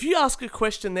 If you ask a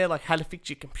question there, like how to fix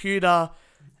your computer,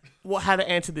 how to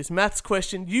answer this maths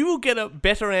question, you will get a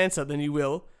better answer than you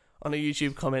will on a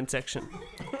YouTube comment section.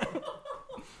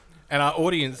 And our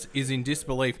audience is in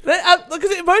disbelief.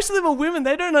 Because most of them are women.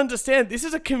 They don't understand. This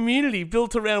is a community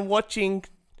built around watching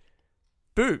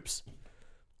boobs.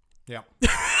 Yeah.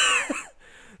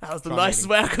 That was the nicest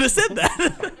way I could have said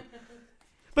that.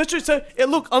 But true. So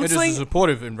look, I'm It is saying. a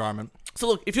supportive environment. So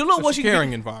look, if you're not A watching,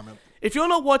 caring environment. if you're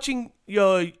not watching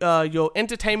your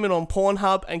entertainment on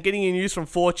Pornhub and getting your news from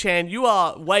 4chan, you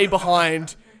are way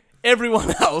behind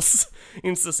everyone else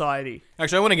in society.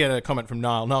 Actually, I want to get a comment from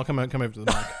Niall. Niall, come over to the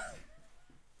mic.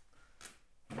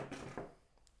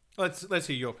 Let's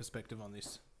hear your perspective on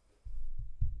this.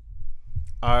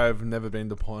 I've never been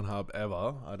to Pornhub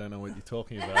ever. I don't know what you're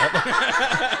talking about.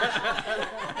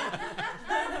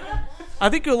 I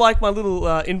think you'll like my little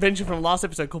invention from last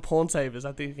episode called Porn Savers.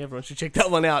 I think everyone should check that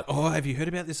one out. Oh, have you heard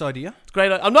about this idea? It's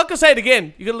great. I'm not going to say it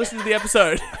again. You got to listen to the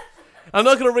episode. I'm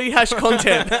not going to rehash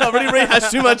content. I've already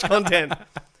rehashed too much content.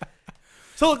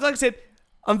 So look, like I said,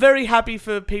 I'm very happy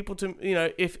for people to,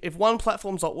 if one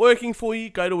platform's not working for you,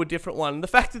 go to a different one. The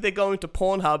fact that they're going to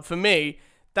Pornhub, for me,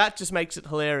 that just makes it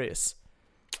hilarious.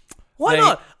 Why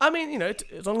not? I mean,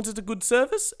 as long as it's a good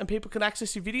service and people can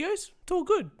access your videos, it's all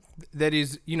good. That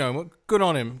is, good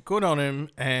on him. Good on him,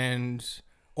 and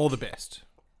all the best.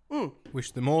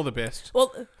 Wish them all the best.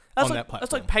 Well, On that platform.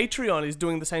 that's like Patreon is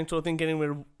doing the same sort of thing, getting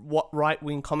rid of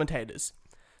right-wing commentators.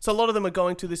 So a lot of them are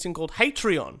going to this thing called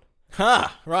Hatreon,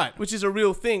 Right. which is a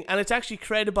real thing, and it's actually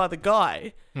created by the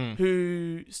guy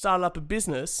who started up a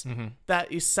business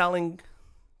that is selling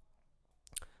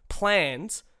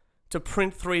plans to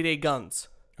print 3D guns.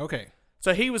 Okay.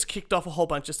 So he was kicked off a whole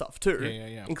bunch of stuff too,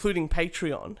 Yeah. including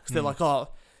Patreon, because they're like,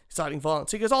 inciting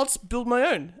violence. He goes, I'll just build my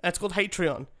own. And it's called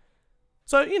Hatreon.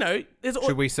 So, there's...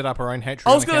 Should we set up our own Hatreon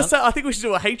I was going to account? say, I think we should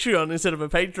do a Hatreon instead of a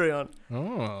Patreon.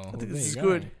 Oh, I think this is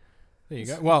good. There you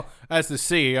go. Well, as the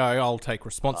CEO, I'll take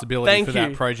responsibility Thank for you.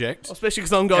 that project. Especially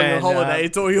because I'm going on And, holiday.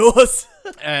 It's all yours.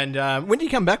 And when do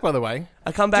you come back, by the way?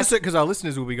 I come back... Just because our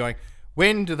listeners will be going,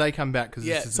 when do they come back? Because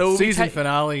Yeah, this is so the we'll be season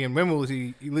finale, and when will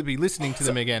he be listening to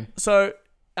them again? So,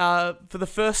 for the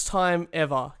first time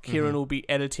ever, Kieran will be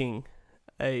editing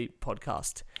a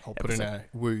podcast. I'll put in a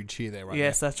woo cheer there right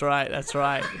Yes, that's right. That's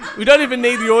right. We don't even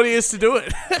need the audience to do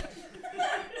it.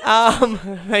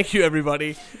 Thank you,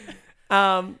 everybody.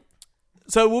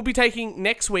 So we'll be taking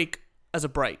next week as a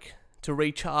break to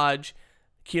recharge.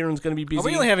 Kieran's going to be busy. Are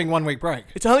we only having 1 week break?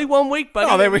 It's only 1 week, buddy.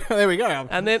 Oh, there we go.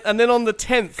 And then on the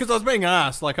 10th. Because I was being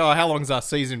asked, like, how long's our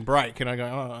season break? And I go,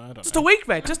 I don't Just know. a week,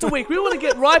 mate. Just a week. We want to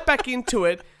get right back into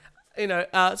it.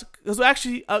 Because I've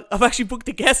actually booked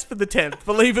a guest for the 10th,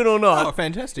 believe it or not. Oh,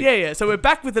 fantastic. Yeah. So we're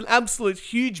back with an absolute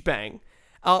huge bang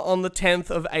on the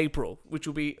 10th of April, which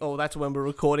will be, that's when we're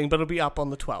recording, but it'll be up on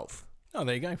the 12th. Oh,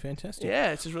 there you go. Fantastic.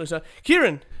 Yeah, it's just really so.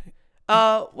 Kieran,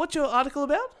 what's your article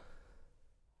about?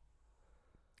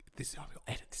 I'll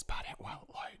edit this part out while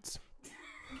it loads.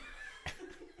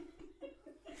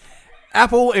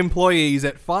 Apple employees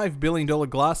at $5 billion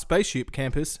glass spaceship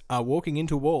campus are walking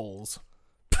into walls.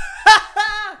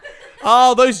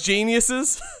 Oh, those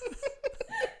geniuses.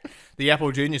 The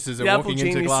Apple geniuses are The Apple walking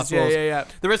into geniuses, glass yeah, walls. yeah.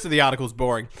 The rest of the article's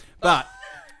boring. But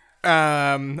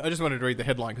I just wanted to read the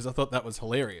headline because I thought that was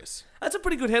hilarious. That's a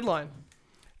pretty good headline.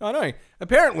 I know.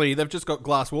 Apparently, they've just got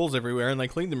glass walls everywhere and they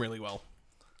clean them really well.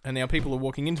 And now people are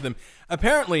walking into them.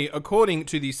 Apparently, according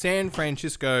to the San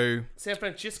Francisco... San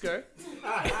Francisco.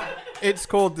 It's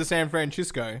called the San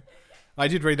Francisco. I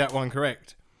did read that one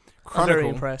correct. I'm very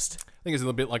impressed. I think it's a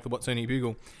little bit like the Watsonian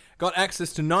Bugle. Got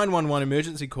access to 911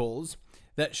 emergency calls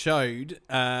that showed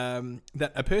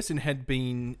that a person had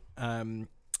been...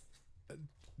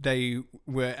 they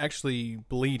were actually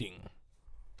bleeding.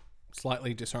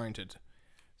 Slightly disoriented.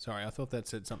 Sorry, I thought that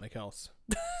said something else.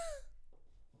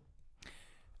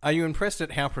 Are you impressed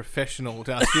at how professional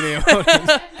our studio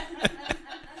was?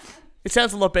 It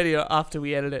sounds a lot better after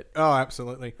we edit it. Oh,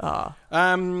 absolutely.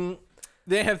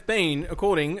 There have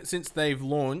been, since they've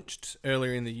launched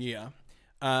earlier in the year,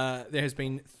 there has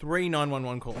been 3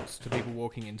 911 calls to people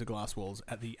walking into glass walls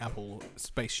at the Apple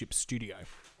Spaceship Studio.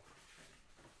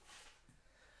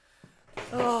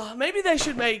 Oh, maybe they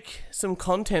should make some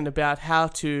content about how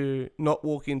to not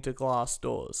walk into glass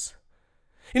doors.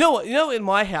 You know what? You know, in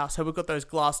my house, how we've got those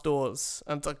glass doors,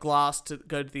 and it's like glass to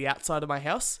go to the outside of my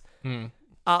house. You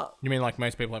mean like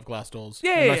most people have glass doors?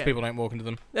 Yeah, And yeah, most yeah. people don't walk into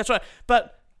them. That's right.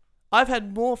 But I've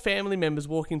had more family members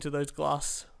walk into those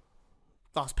glass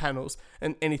panels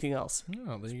than anything else.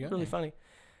 Oh, there you go. Really funny.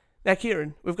 Now,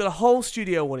 Kieran, we've got a whole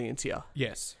studio audience here,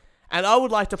 Yes. and I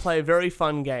would like to play a very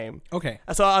fun game. Okay.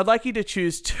 So I'd like you to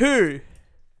choose 2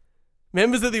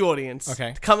 members of the audience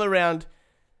Okay. to come around.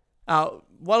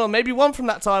 One or maybe one from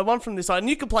that side, one from this side, and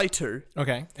you can play 2.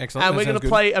 Okay. Excellent. And That we're going sounds to good.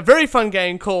 play a very fun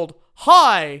game called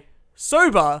High,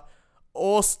 Sober,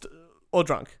 or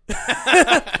Drunk.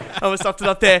 I almost stuffed it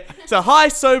up there. So high,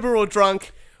 sober, or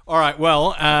drunk. All right.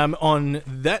 Well, on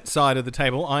that side of the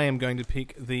table, I am going to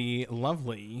pick the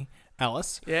lovely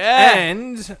Alice. Yeah.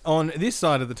 And on this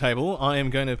side of the table, I am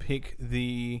going to pick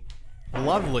the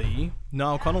lovely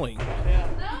Niall Connolly. No, it's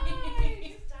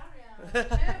Daria.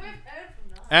 Yeah, we've heard from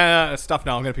that. Stuff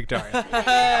now. I'm going to pick Daria.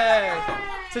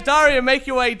 So Daria, make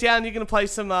your way down. You're going to play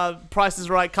some Price is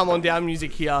Right, Come On Down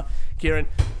music here, Kieran.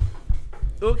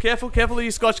 Oh, careful of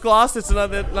your Scotch glass. That's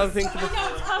another thing for I the...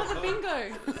 know, it's part of the bingo.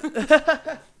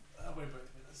 I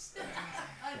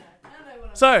know what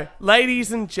I'm So,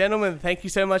 ladies and gentlemen, thank you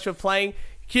so much for playing.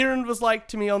 Kieran was like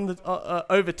to me on the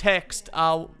over text,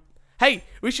 hey,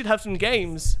 we should have some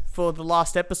games for the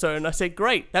last episode. And I said,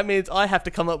 great. That means I have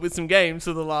to come up with some games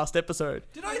for the last episode.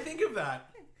 Did I think of that?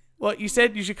 Well, you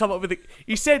said you should come up with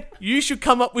you said you should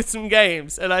come up with some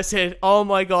games, and I said, oh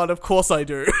my god, of course I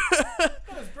do. That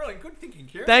was brilliant. Good thinking,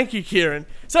 Kieran. Thank you, Kieran.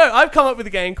 So I've come up with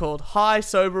a game called High,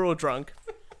 Sober, or Drunk.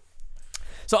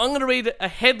 So I'm going to read a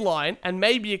headline and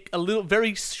maybe a little,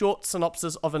 very short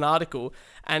synopsis of an article,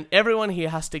 and everyone here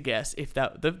has to guess if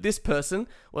this person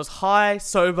was high,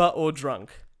 sober, or drunk.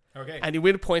 Okay. And you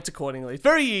win points accordingly. It's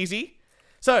very easy.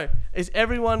 So, is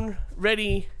everyone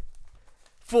ready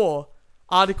for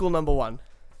article number 1?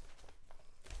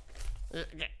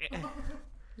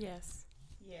 Yes.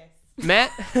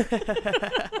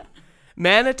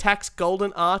 Man attacks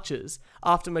Golden Arches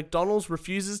after McDonald's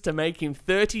refuses to make him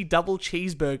 30 double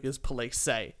cheeseburgers, police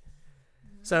say.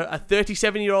 So a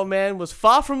 37-year-old man was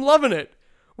far from loving it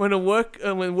when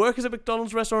workers at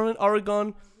McDonald's restaurant in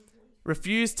Oregon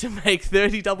refused to make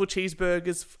 30 double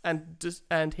cheeseburgers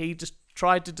and he just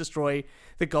tried to destroy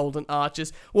the Golden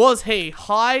Arches. Was he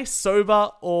high, sober,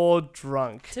 or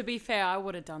drunk? To be fair, I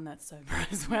would have done that sober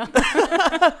as well.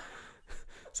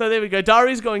 So there we go.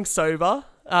 Daria's going sober.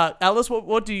 Alice,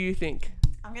 what do you think?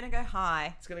 I'm gonna go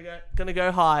high. It's gonna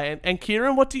go high. And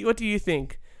Kieran, what do you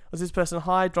think? Was this person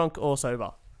high, drunk, or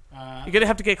sober? You're gonna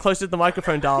have to get closer to the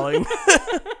microphone, darling.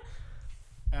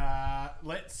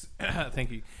 Let's.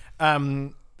 Thank you.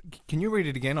 Can you read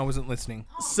it again? I wasn't listening.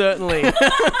 Certainly.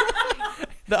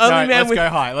 The only man let's with go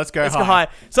high. Let's go let's high. go high.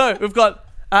 So we've got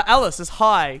Alice as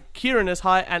high, Kieran as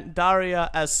high, and Daria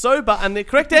as sober. And the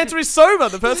correct answer is sober.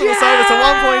 The person was sober. So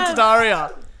 1 point to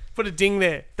Daria. Put a ding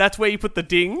there. That's where you put the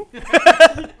ding.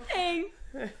 Dang.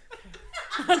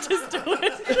 I'll just do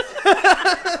it.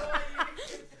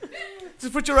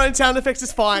 Just put your own sound effects.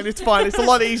 It's fine. It's fine. It's a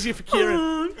lot easier for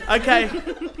Kieran. Okay.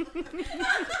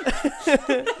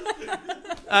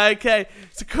 Okay.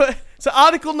 So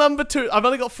article number 2. I've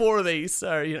only got 4 of these,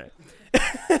 so you know.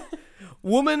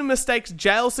 Woman mistakes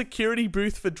jail security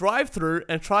booth for drive-through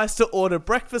and tries to order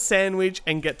breakfast sandwich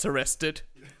and gets arrested.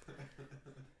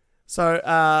 So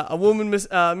a woman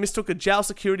mistook a jail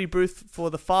security booth for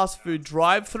the fast food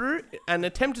drive-through and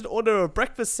attempted to order a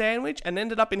breakfast sandwich and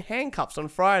ended up in handcuffs on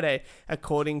Friday,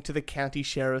 according to the county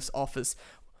sheriff's office.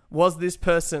 Was this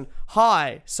person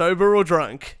high, sober, or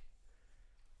drunk?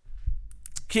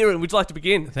 Kieran, would you like to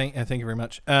begin? Thank you very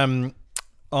much. I'm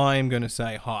going to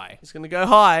say high. He's going to go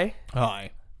high.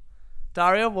 High.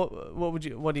 Daria, what do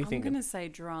you I'm think? going to say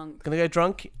drunk. Gonna go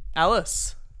drunk.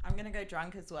 Alice, I'm gonna go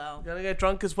drunk as well. gonna go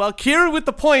drunk as well. Kieran with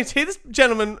the points. Here,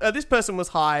 this person was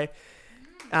high.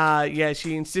 Yeah,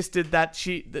 she insisted that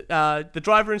the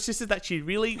driver insisted that she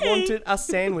really wanted a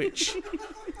sandwich.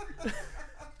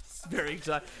 It's very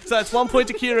exciting. So it's 1 point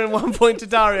to Kieran, 1 point to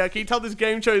Daria. Can you tell this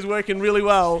game show is working really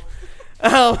well?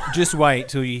 Just wait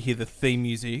till you hear the theme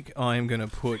music I am going to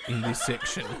put in this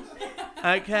section.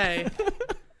 Okay.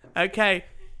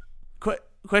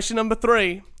 Question number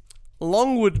 3.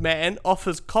 Longwood man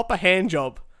offers cop a hand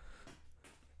job.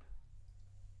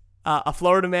 A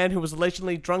Florida man who was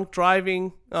allegedly drunk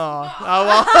driving. Oh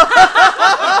well.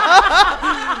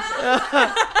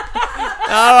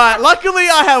 All right. Luckily,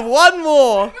 I have one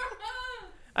more.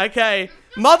 Okay.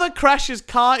 Mother crashes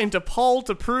car into pole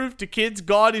to prove to kids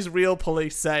God is real,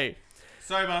 police say.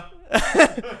 Sober.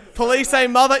 Police say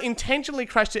mother intentionally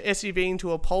crashed her SUV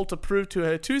into a pole to prove to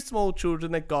her 2 small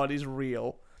children that God is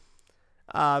real.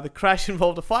 The crash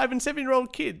involved a 5 and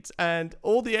 7-year-old kids, and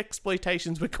all the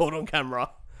exploitations were caught on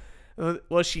camera.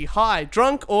 Was she high,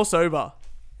 drunk, or sober?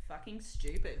 Fucking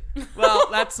stupid. Well,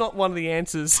 that's not one of the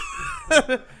answers.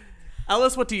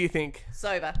 Alice, what do you think?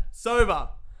 Sober. Sober.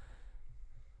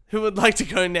 Who would like to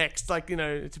go next? Like, you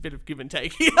know, it's a bit of give and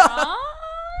take here. Drunk?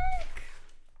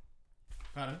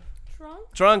 Pardon?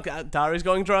 Drunk? Drunk. Dari's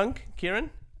going drunk.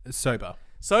 Kieran? Sober.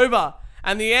 Sober.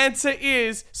 And the answer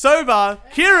is sober.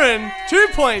 Kieran, 2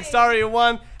 points. Daria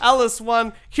 1. Alice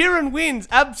 1. Kieran wins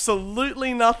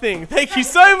absolutely nothing. Thank you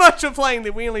so much for playing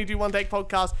the We Only Do One Take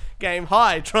podcast game.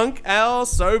 Hi, drunk or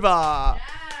sober?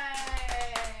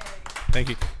 Thank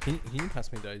you. Can you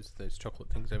pass me those chocolate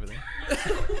things over there?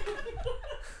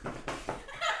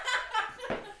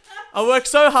 I worked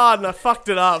so hard and I fucked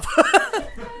it up.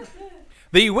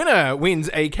 The winner wins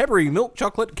a Cadbury Milk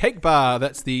Chocolate Cake Bar.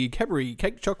 That's the Cadbury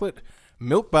Cake Chocolate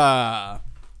Milk Bar.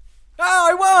 Oh,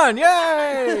 I won!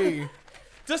 Yay!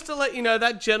 Just to let you know,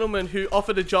 that gentleman who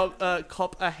offered a job,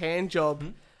 cop a hand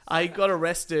job, he got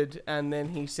arrested, and then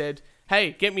he said,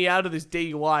 "Hey, get me out of this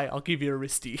DUI. I'll give you a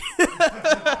wristy."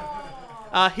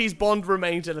 His bond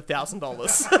remains at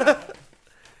 $1,000.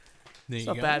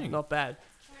 Not bad, not bad.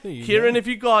 Kieran, have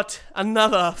you got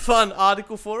another fun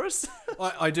article for us?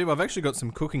 I do. I've actually got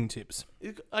some cooking tips.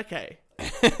 Okay.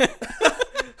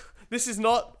 This is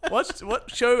not... What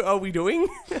show are we doing?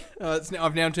 I've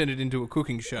now turned it into a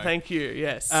cooking show. Thank you,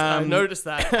 yes. I noticed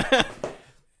that.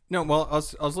 No, well, I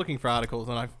was looking for articles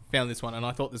and I found this one and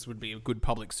I thought this would be a good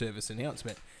public service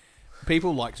announcement.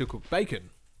 People like to cook bacon.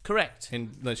 Correct.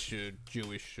 Unless you're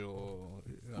Jewish or...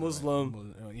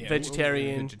 Muslim,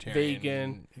 vegetarian,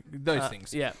 vegan. Those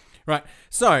things. Yeah. Right.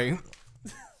 So,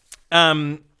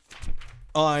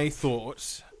 I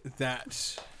thought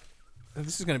that...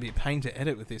 This is going to be a pain to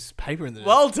edit with this paper in the...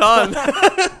 Well done.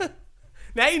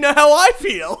 Now you know how I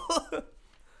feel.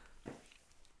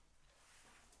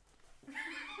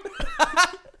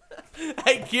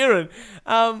 Hey, Kieran.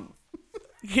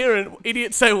 Kieran,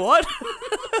 idiot say what?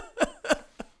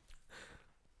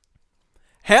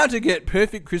 How to get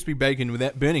perfect crispy bacon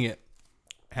without burning it.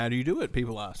 How do you do it,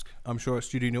 people ask. I'm sure a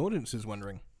studio audience is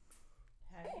wondering.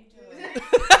 How do you do it?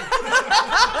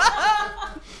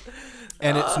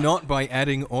 And it's not by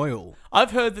adding oil. I've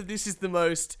heard that this is the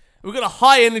most... We've got a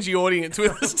high energy audience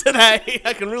with us today.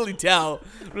 I can really tell.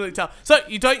 Really tell. So,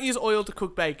 you don't use oil to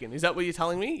cook bacon. Is that what you're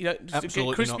telling me? You don't just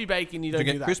Absolutely get crispy not. bacon, you don't To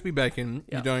do get that. crispy bacon,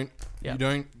 Yeah. you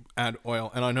don't add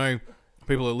oil. And I know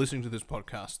people are listening to this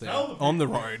podcast. They're on the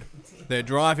road. They're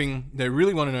driving. They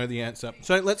really want to know the answer.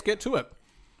 So let's get to it.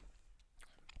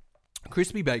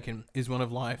 Crispy bacon is one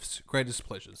of life's greatest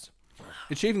pleasures.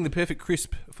 Achieving the perfect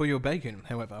crisp for your bacon,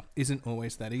 however, isn't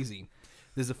always that easy.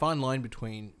 There's a fine line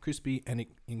between crispy and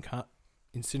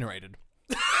incinerated.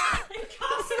 That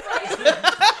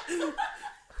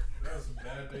was some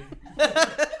bad bacon.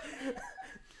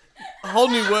 A whole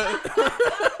new word.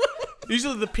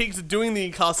 Usually the pigs are doing the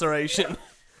incarceration.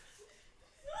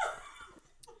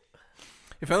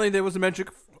 If only there was a magic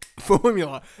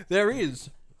formula. There is.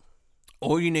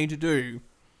 All you need to do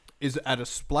is add a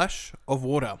splash of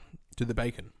water to the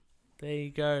bacon. There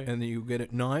you go. And then you'll get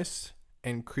it nice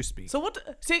and crispy. So what...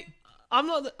 See, I'm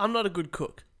not a good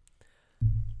cook.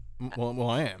 Well,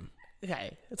 I am.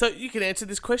 Okay. So you can answer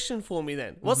this question for me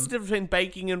then. What's the difference between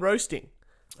baking and roasting?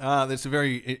 That's a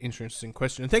very interesting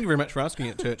question. And thank you very much for asking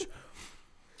it, Church.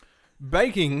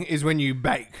 Baking is when you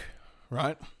bake,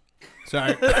 right?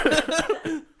 So...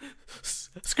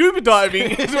 Scuba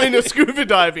diving is when you're scuba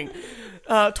diving.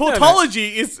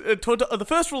 Tautology is... the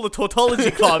first rule of Tautology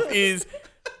Club is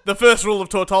the first rule of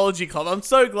Tautology Club. I'm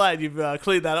so glad you've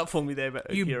cleared that up for me there.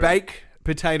 You Kieran. bake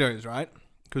potatoes, right?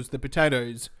 Because the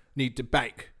potatoes need to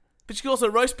bake. But you can also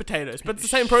roast potatoes, but it's the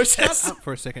same process. Shut up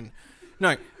for a second.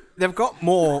 No, they've got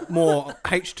more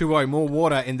H2O, more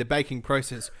water in the baking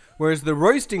process. Whereas the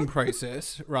roasting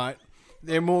process, right,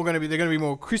 they're going to be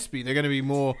more crispy. They're going to be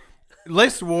more...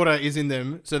 Less water is in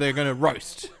them, so they're going to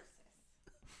roast.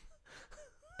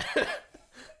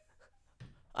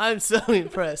 I'm so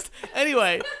impressed.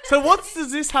 Anyway, so what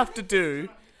does this have to do?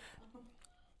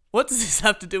 What does this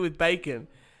have to do with bacon?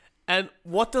 And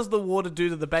what does the water do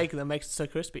to the bacon that makes it so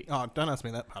crispy? Oh, don't ask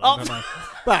me that part. I don't know.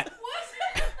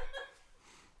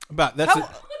 But that's it.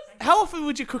 How often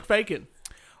would you cook bacon?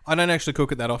 I don't actually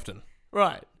cook it that often.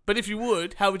 Right. But if you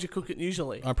would, how would you cook it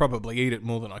usually? I probably eat it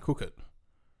more than I cook it.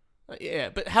 Yeah,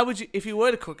 but how would you, if you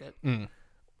were to cook it,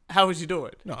 how would you do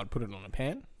it? No, I'd put it on a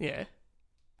pan. Yeah.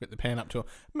 Get the pan up to a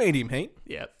medium heat.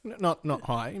 Yeah. Not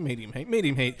high, medium heat.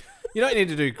 Medium heat. You don't need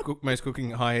to do most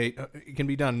cooking high heat. It can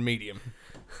be done medium.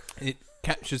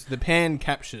 The pan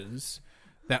captures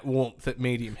that warmth at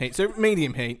medium heat. So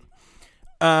medium heat.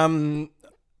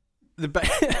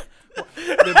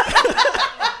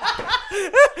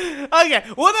 Okay,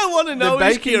 what I want to know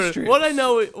is, bacon Kieran, strips. what I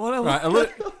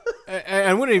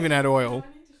wouldn't even add oil.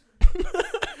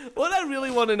 what I really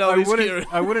want to know is, Kieran.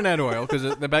 I wouldn't add oil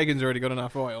because the bacon's already got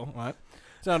enough oil, right?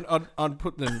 So I'd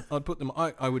put them.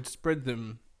 I would spread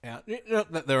them out.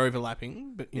 Not that they're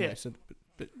overlapping, but you know. So,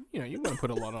 but you know, you want to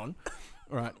put a lot on,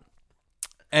 right?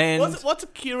 And What's a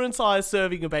Kieran size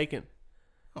serving of bacon?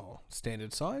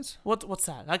 Standard size. What's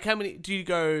that? Like, how many do you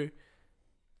go?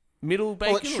 Middle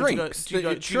bacon? Well, it shrinks. Do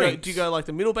you go like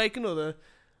the middle bacon or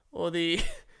the?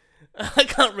 I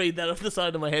can't read that off the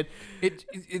side of my head.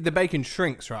 The bacon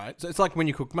shrinks, right? So it's like when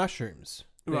you cook mushrooms,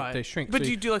 Right. They shrink. But So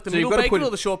do you do like the so you've middle gotta bacon put-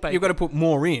 or the short bacon? You've got to put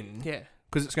more in, Yeah.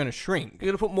 because it's going to shrink.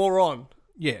 You're gonna put more on.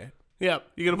 Yeah, Yeah,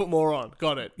 you're gonna put more on.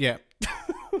 Got it. yeah.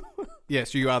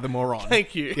 Yes, you are the moron.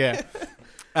 Thank you. Yeah.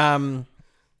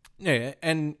 Yeah,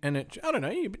 and it, I don't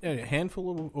know, a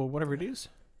handful or whatever it is.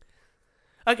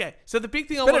 Okay, so the big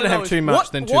thing I better want to to know have is too much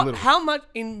than too little. How much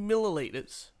in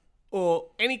milliliters or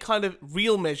any kind of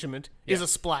real measurement is a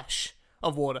splash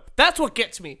of water? That's what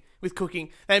gets me with cooking.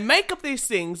 They make up these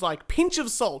things like pinch of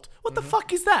salt. What the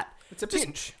fuck is that? It's a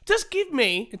pinch. Just give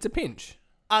me It's a pinch.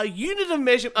 a unit of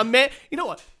measurement. You know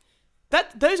what?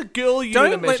 Those are girl unit Don't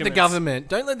of let the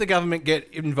measurements. government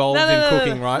get involved No, no, in no,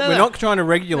 cooking, no, right? no, We're no. not trying to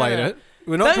regulate No, no. it.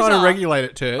 We're not Those trying are- to regulate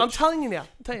it, Turch. I'm telling you now.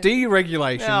 I'm telling you.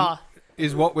 Deregulation Yeah.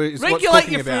 is what we're is Regulate what's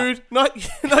cooking your about.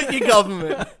 food, not your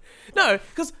government. No,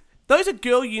 because those are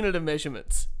girl unit of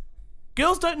measurements.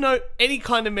 Girls don't know any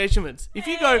kind of measurements. If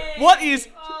you go, what is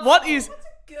What's a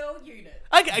girl unit?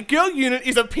 okay? A girl unit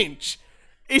is a pinch.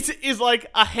 Is like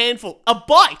a handful. A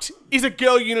bite is a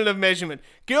girl unit of measurement.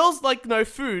 Girls like know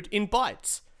food in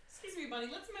bites. Excuse me, buddy.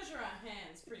 Let's measure our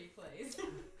hands, pretty please.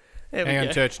 There we Hang on,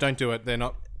 go. Church, don't do it. They're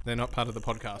not part of the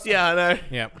podcast. Yeah, I know.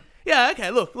 Yeah. Yeah, okay,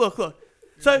 look.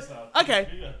 So,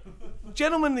 okay,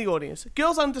 gentlemen in the audience,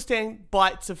 girls understand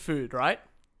bites of food, right?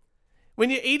 When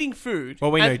you're eating food...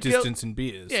 Well, we know and distance and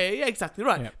beers. Yeah, exactly,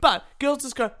 right. Yeah. But girls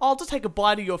just go, I'll just take a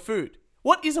bite of your food.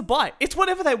 What is a bite? It's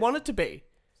whatever they want it to be.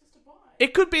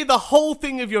 It could be the whole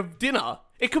thing of your dinner.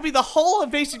 It could be the whole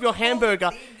piece of your hamburger.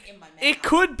 It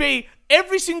could be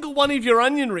every single one of your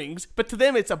onion rings, but to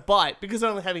them it's a bite because they're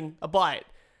only having a bite.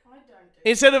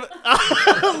 Instead of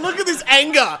look at this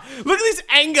anger. Look at this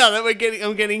anger that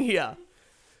I'm getting here.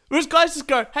 Whereas guys just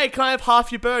go, hey, can I have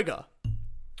half your burger?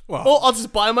 Well, Or I'll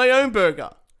just buy my own burger.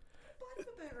 The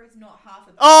burger is not half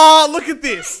a Oh, look at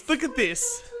this. Look at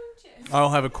this.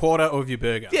 I'll have a quarter of your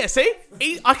burger. Yeah, see?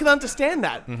 I can understand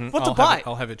that. What's a bite?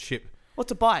 I'll have a chip.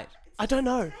 What's a bite? I don't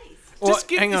know. Or, Just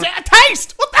give hang is on. that a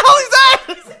taste. What the hell is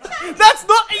that? That's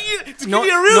not a unit. Just give me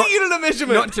a real unit of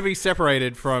measurement. Not to be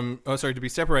separated from. Oh, sorry, to be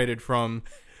separated from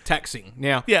taxing.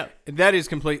 Now, Yeah. that is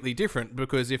completely different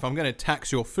because if I'm going to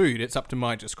tax your food, it's up to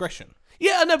my discretion.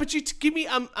 Yeah, I know, but you give me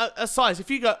a size.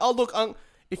 If you go, oh look,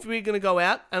 if we're gonna go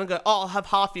out and I go, oh, I'll have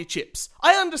half your chips.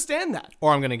 I understand that.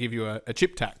 Or I'm going to give you a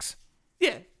chip tax.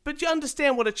 Yeah, but you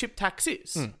understand what a chip tax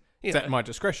is. You It's know. at my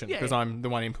discretion Yeah, because yeah. I'm the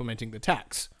one implementing the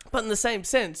tax. But in the same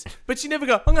sense. But you never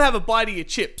go, I'm gonna have a bite of your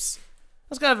chips. I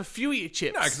was gonna have a few of your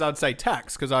chips. No, because I'd say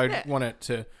tax because I Yeah. want it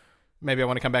to. Maybe I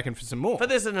want to come back in for some more. But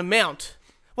there's an amount.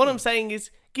 What I'm saying is,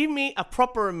 give me a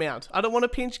proper amount. I don't want a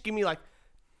pinch. Give me like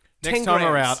 10 Next time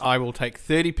grams. around, I will take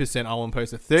 30%. I'll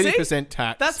impose a 30%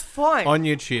 tax. That's fine. On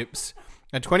your chips,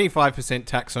 a 25%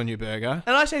 tax on your burger,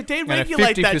 And I say, and a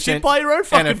deregulate that shit. Buy your own and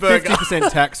fucking a burger.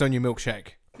 50% tax on your milkshake.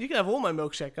 You can have all my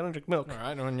milkshake. I don't drink milk. All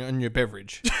right, on your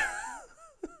beverage.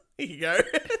 Here you go.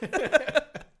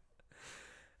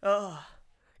 Oh.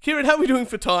 Kieran, how are we doing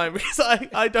for time? Because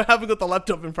haven't got the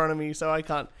laptop in front of me, so I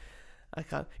can't.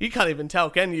 You can't even tell,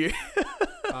 can you?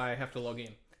 I have to log in.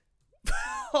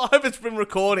 I hope it's been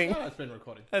recording. Oh, it's been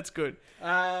recorded. That's good.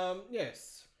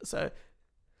 Yes. So,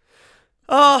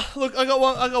 look, I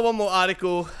got one more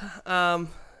article. And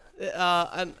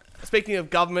speaking of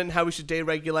government, how we should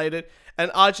deregulate it, an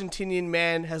Argentinian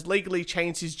man has legally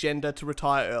changed his gender to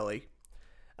retire early.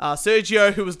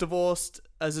 Sergio, who was divorced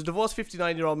as a divorced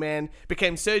 59-year-old man,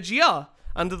 became Sergia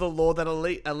under the law that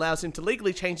allows him to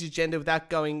legally change his gender without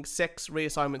going sex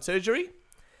reassignment surgery.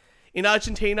 In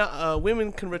Argentina,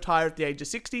 women can retire at the age of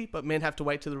 60, but men have to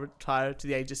wait to retire to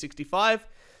the age of 65.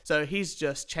 So he's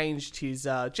just changed his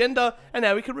gender, and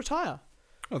now he can retire.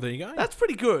 Oh, there you go. That's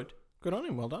pretty good. Good on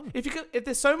him. Well done. If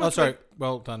there's so much, Oh, sorry.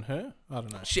 Well done, her. I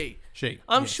don't know. she.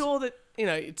 I'm I'm sure that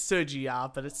it's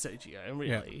Sergio, but it's Sergio, and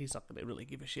really, Yeah. he's not going to really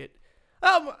give a shit.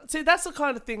 See, that's the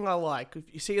kind of thing I like.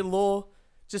 If you see a law,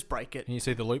 just break it. And you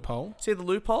see the loophole, See the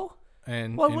loophole?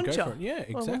 and Why and wouldn't go ya? for it. Yeah,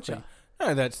 Why wouldn't exactly. ya?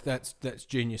 No, that's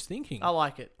genius thinking. I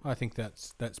like it. I think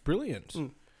that's brilliant.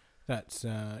 That's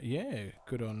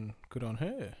good on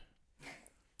her.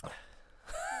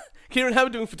 Kieran, how are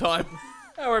we doing for time?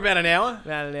 Oh, we're about an hour.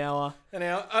 About an hour. An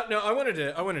hour. No, I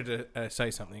wanted to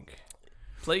say something,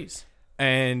 Please.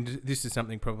 and this is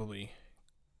something probably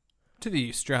to the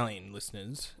Australian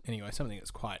listeners. Anyway, something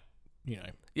that's quite,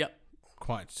 Yep.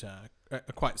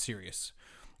 quite serious.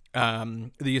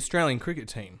 The Australian cricket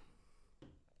team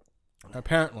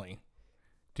apparently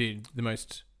did the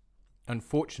most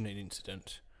unfortunate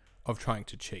incident of trying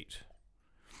to cheat.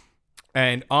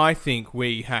 And I think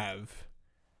we have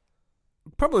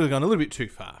probably gone a little bit too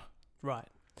far. Right.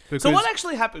 Because, So what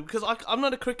actually happened? Because I'm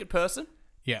not a cricket person.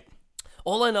 Yeah.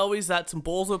 All I know is that some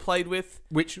balls were played with.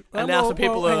 Which And now some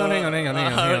people hang are- on.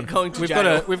 are going to we've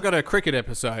jail. got a cricket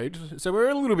episode, so we're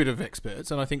a little bit of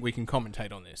experts, and I think we can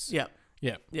commentate on this. Yeah.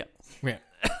 Yeah. Yeah. Yeah.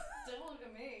 Don't look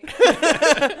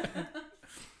at me.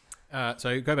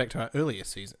 So go back to our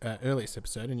earliest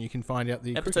episode, and you can find out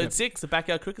the Episode cricket 6, the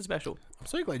Backyard Cricket Special. I'm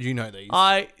so glad you know these.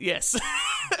 Yes.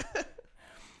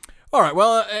 All right.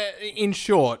 Well, in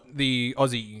short, the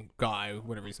Aussie guy,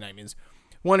 whatever his name is,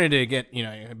 wanted to get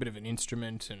a bit of an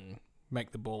instrument and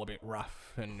make the ball a bit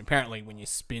rough. And apparently, when you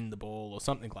spin the ball or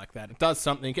something like that, it does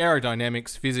something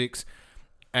aerodynamics, physics,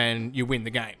 and you win the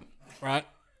game. Right?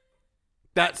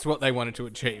 That's what they wanted to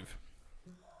achieve.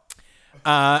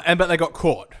 But they got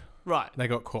caught. Right. They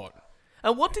got caught.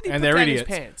 And what did he And put they're down idiots.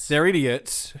 his pants? They're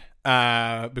idiots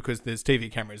because there's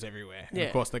TV cameras everywhere. And Yeah.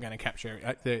 of course, they're going to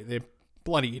capture. They're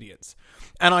bloody idiots.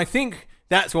 And I think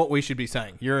that's what we should be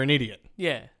saying. You're an idiot.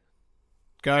 Yeah.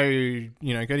 Go to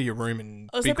your room and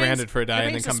Oh, so be they're being- grounded for a they're day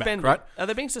and being then come back. suspended. Right? Are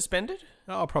they being suspended?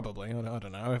 Oh, probably. I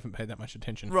don't know. I haven't paid that much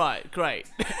attention. Right. Great.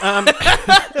 You're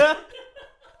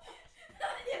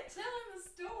telling the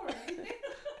story.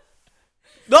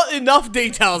 Not enough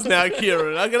details now,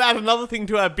 Kieran. I'm gonna add another thing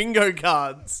to our bingo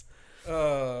cards.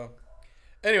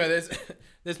 Anyway,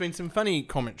 there's been some funny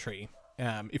commentary.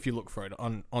 If you look for it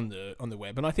on the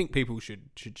web, and I think people should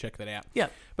check that out. Yeah.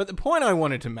 But the point I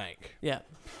wanted to make Yeah.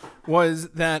 was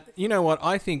that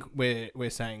I think we're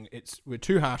saying we're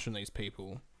too harsh on these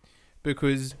people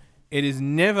because it is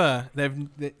never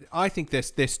I think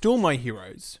they're still my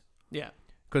heroes Yeah.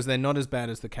 because they're not as bad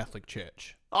as the Catholic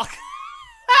Church. Oh,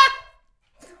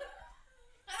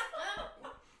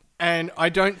 And I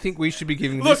don't think we should be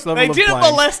giving look, this level they of didn't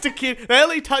blame. molest a kid. They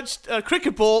only touched a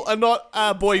cricket ball and not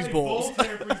boys' balls.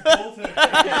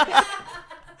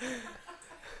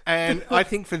 And I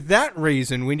think for that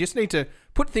reason, we just need to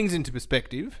put things into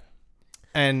perspective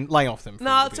and lay off them. For a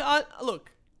No, little bit.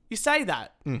 look, you say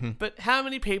that, Mm-hmm. but how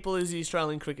many people is the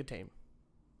Australian cricket team?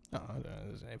 Oh, I don't know,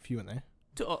 there's a few in there.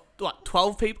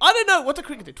 12 people? I don't know. What's a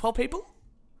cricket team? 12 people?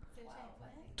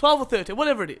 12 or 13,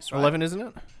 whatever it is, right? 11, isn't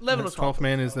it? 11 or That's 12. 12th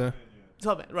man is the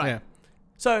 12 men, right. yeah.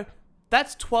 So,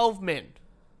 that's 12 men.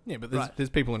 Yeah, but Right. there's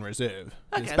people in reserve.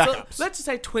 There's Okay, so backups. let's just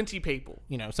say 20 people.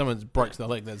 If someone's broke their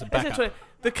leg, there's a Let's say backup. 20.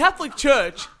 The Catholic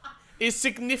Church is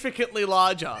significantly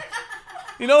larger.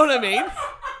 You know what I mean?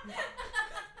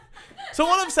 So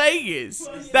what I'm saying is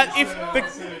that if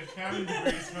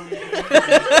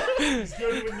He's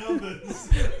good with numbers.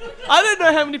 I don't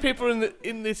know how many people are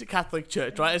in this Catholic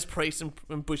Church, right, as priests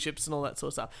and bishops and all that sort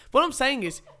of stuff. What I'm saying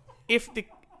is, if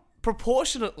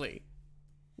proportionately,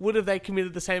 would have they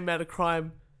committed the same amount of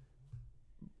crime,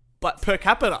 but per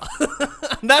capita?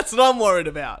 That's what I'm worried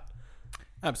about.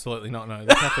 Absolutely not. No,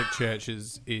 the Catholic Church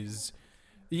is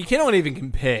you cannot even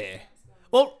compare.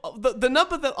 Well, the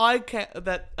number that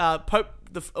Pope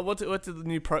what's the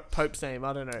new Pope's name?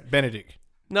 I don't know. Benedict.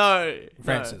 No,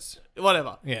 Francis. No,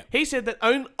 whatever. Yeah. He said that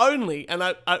only, and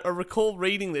I recall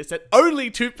reading this, that only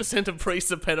 2% of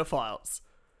priests are pedophiles,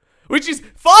 which is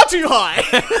far too high.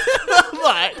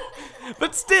 Right,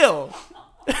 but still,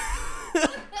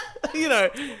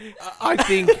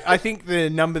 I think the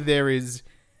number there is.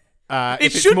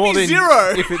 It should be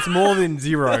 0. If it's more than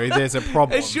 0, there's a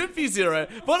problem. it should be 0.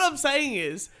 What I'm saying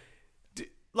is,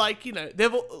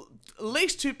 they've at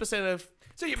least 2% of.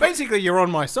 So you're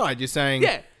on my side. You're saying,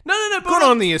 Yeah, no. But good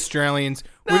on the Australians.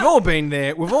 We've all been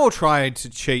there. We've all tried to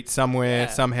cheat somewhere, Yeah.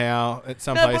 somehow, at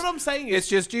some No, place. what I'm saying is, It's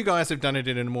just you guys have done it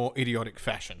in a more idiotic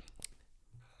fashion.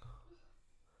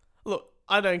 look,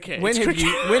 I don't care. When It's have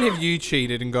cricket. when have you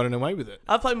cheated and gotten away with it?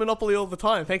 I play Monopoly all the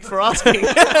time. Thanks for asking.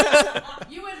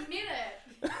 You admit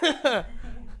it.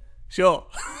 Sure.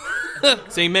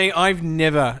 See me, I've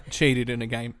never cheated in a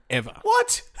game ever.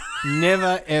 What?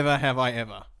 Never, ever have I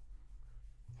ever.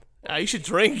 You should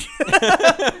drink.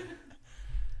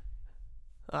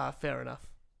 Fair enough.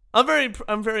 I'm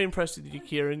very impressed with you,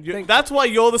 Kieran. That's why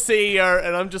you're the CEO,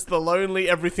 and I'm just the lonely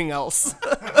everything else.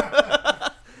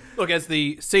 Look, as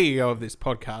the CEO of this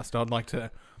podcast, I'd like to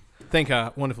thank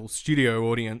our wonderful studio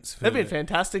audience for They've been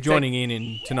fantastic. joining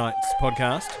in tonight's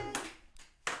podcast.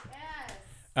 Yes.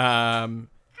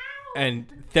 And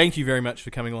thank you very much for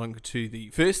coming along to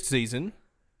the first season.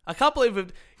 I can't believe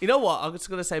it. You know what? I was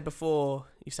going to say before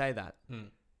you say that.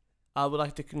 I would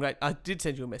like to I did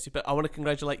send you a message, but I want to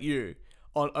congratulate you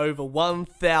on over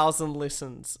 1,000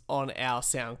 listens on our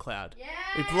SoundCloud. Yeah.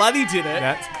 We bloody did it.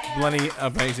 That's bloody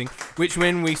amazing. Which,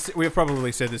 when we've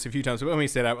probably said this a few times, but when we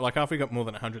said out, like, after we got more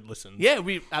than 100 listens, Yeah,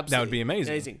 we absolutely. That would be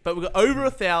amazing. But we've got over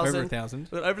 1,000. over 1,000.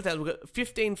 We've got over 1,000. We've got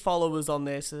 15 followers on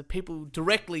there, so the people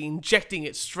directly injecting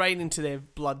it straight into their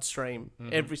bloodstream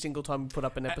every single time we put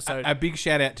up an episode. A big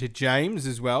shout out to James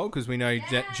as well, because we know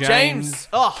that James,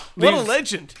 oh, what a lives-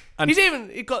 legend!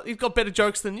 He's got better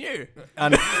jokes than you.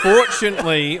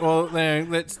 Unfortunately, well, no,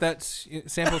 that's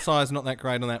sample size not that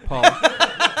great on that poll.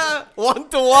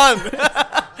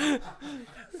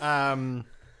 1-to-1.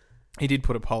 He did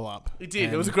put a poll up. He did. It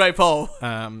and, was a great poll.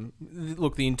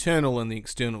 Look, the internal and the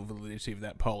external validity of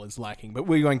that poll is lacking, but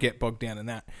we won't get bogged down in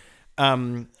that.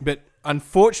 But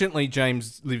unfortunately,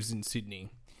 James lives in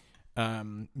Sydney,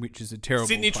 which is a terrible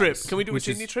Sydney place, trip. Can we do a which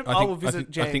Sydney is- trip? I I think- will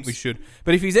visit I think we James. should.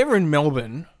 But if he's ever in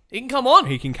Melbourne, He can come on.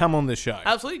 he can come on the show.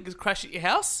 Absolutely. Just crash at your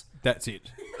house. That's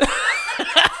it.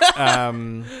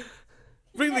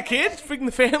 Bring the kids. Bring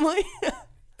the family.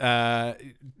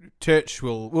 Church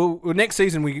will next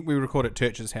season we record at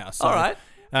Church's house. So, All right.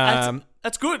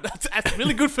 That's good. That's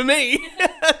really good for me.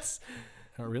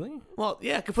 oh, really? Well,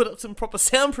 yeah, I could put up some proper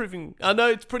soundproofing. I know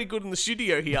it's pretty good in the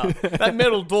studio here. That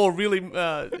metal door really,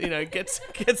 gets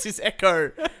this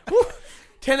echo. Woo,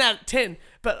 10 out of 10.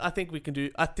 But I think we can do.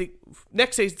 I think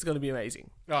next season's going to be amazing.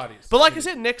 Oh, it is. But like I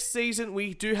said, next season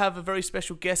we do have a very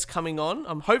special guest coming on.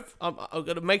 I'm going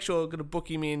to make sure I'm going to book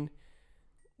him in.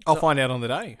 I'll find out on the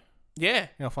day. Yeah.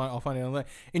 I'll find out on the day.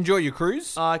 Enjoy your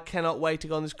cruise. I cannot wait to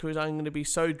go on this cruise. I'm going to be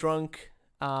so drunk.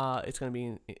 It's going to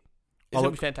be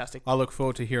fantastic. I look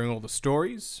forward to hearing all the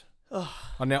stories. I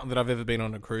doubt that I've ever been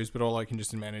on a cruise, but all I can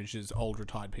just manage is old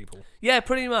retired people. Yeah,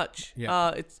 pretty much.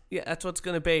 Yeah. That's what it's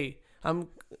going to be.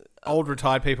 Old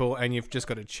retired people, and you've just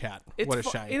got to chat. What a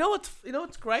shame. You know what's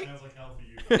great? Sounds like hell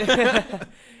for you.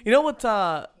 You know what's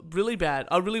really bad?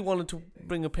 I really wanted to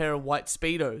bring a pair of white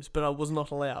Speedos, but I was not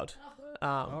allowed.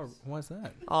 Oh, why's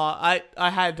that? I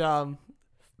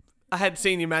had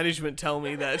senior management tell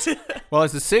me that. Well,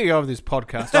 as the CEO of this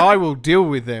podcast, I will deal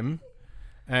with them,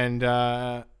 and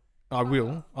I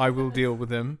will deal with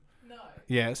them. No.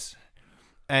 Yes,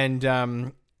 and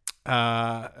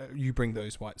you bring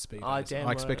those white speedos. damn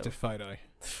I expect right. a photo.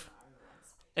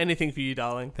 Anything for you,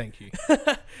 darling. Thank you.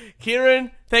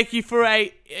 Kieran, thank you for an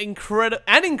incredible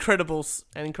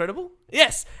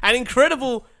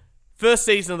first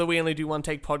season of the We Only Do One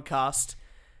Take podcast.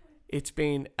 It's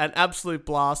been an absolute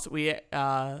blast. We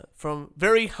from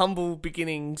very humble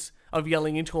beginnings of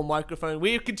yelling into a microphone,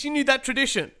 we have continued that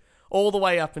tradition all the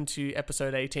way up into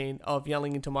episode 18 of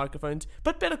yelling into microphones,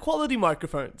 but better quality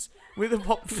microphones with a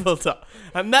pop filter,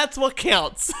 and that's what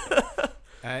counts.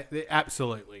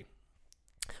 Absolutely.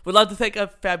 We'd love to thank our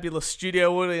fabulous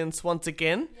studio audience once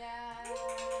again.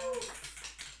 Yes.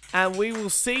 And we will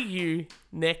see you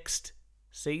next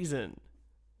season.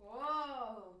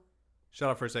 Whoa. Shut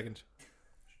up for a second.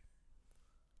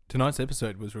 Tonight's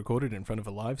episode was recorded in front of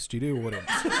a live studio audience.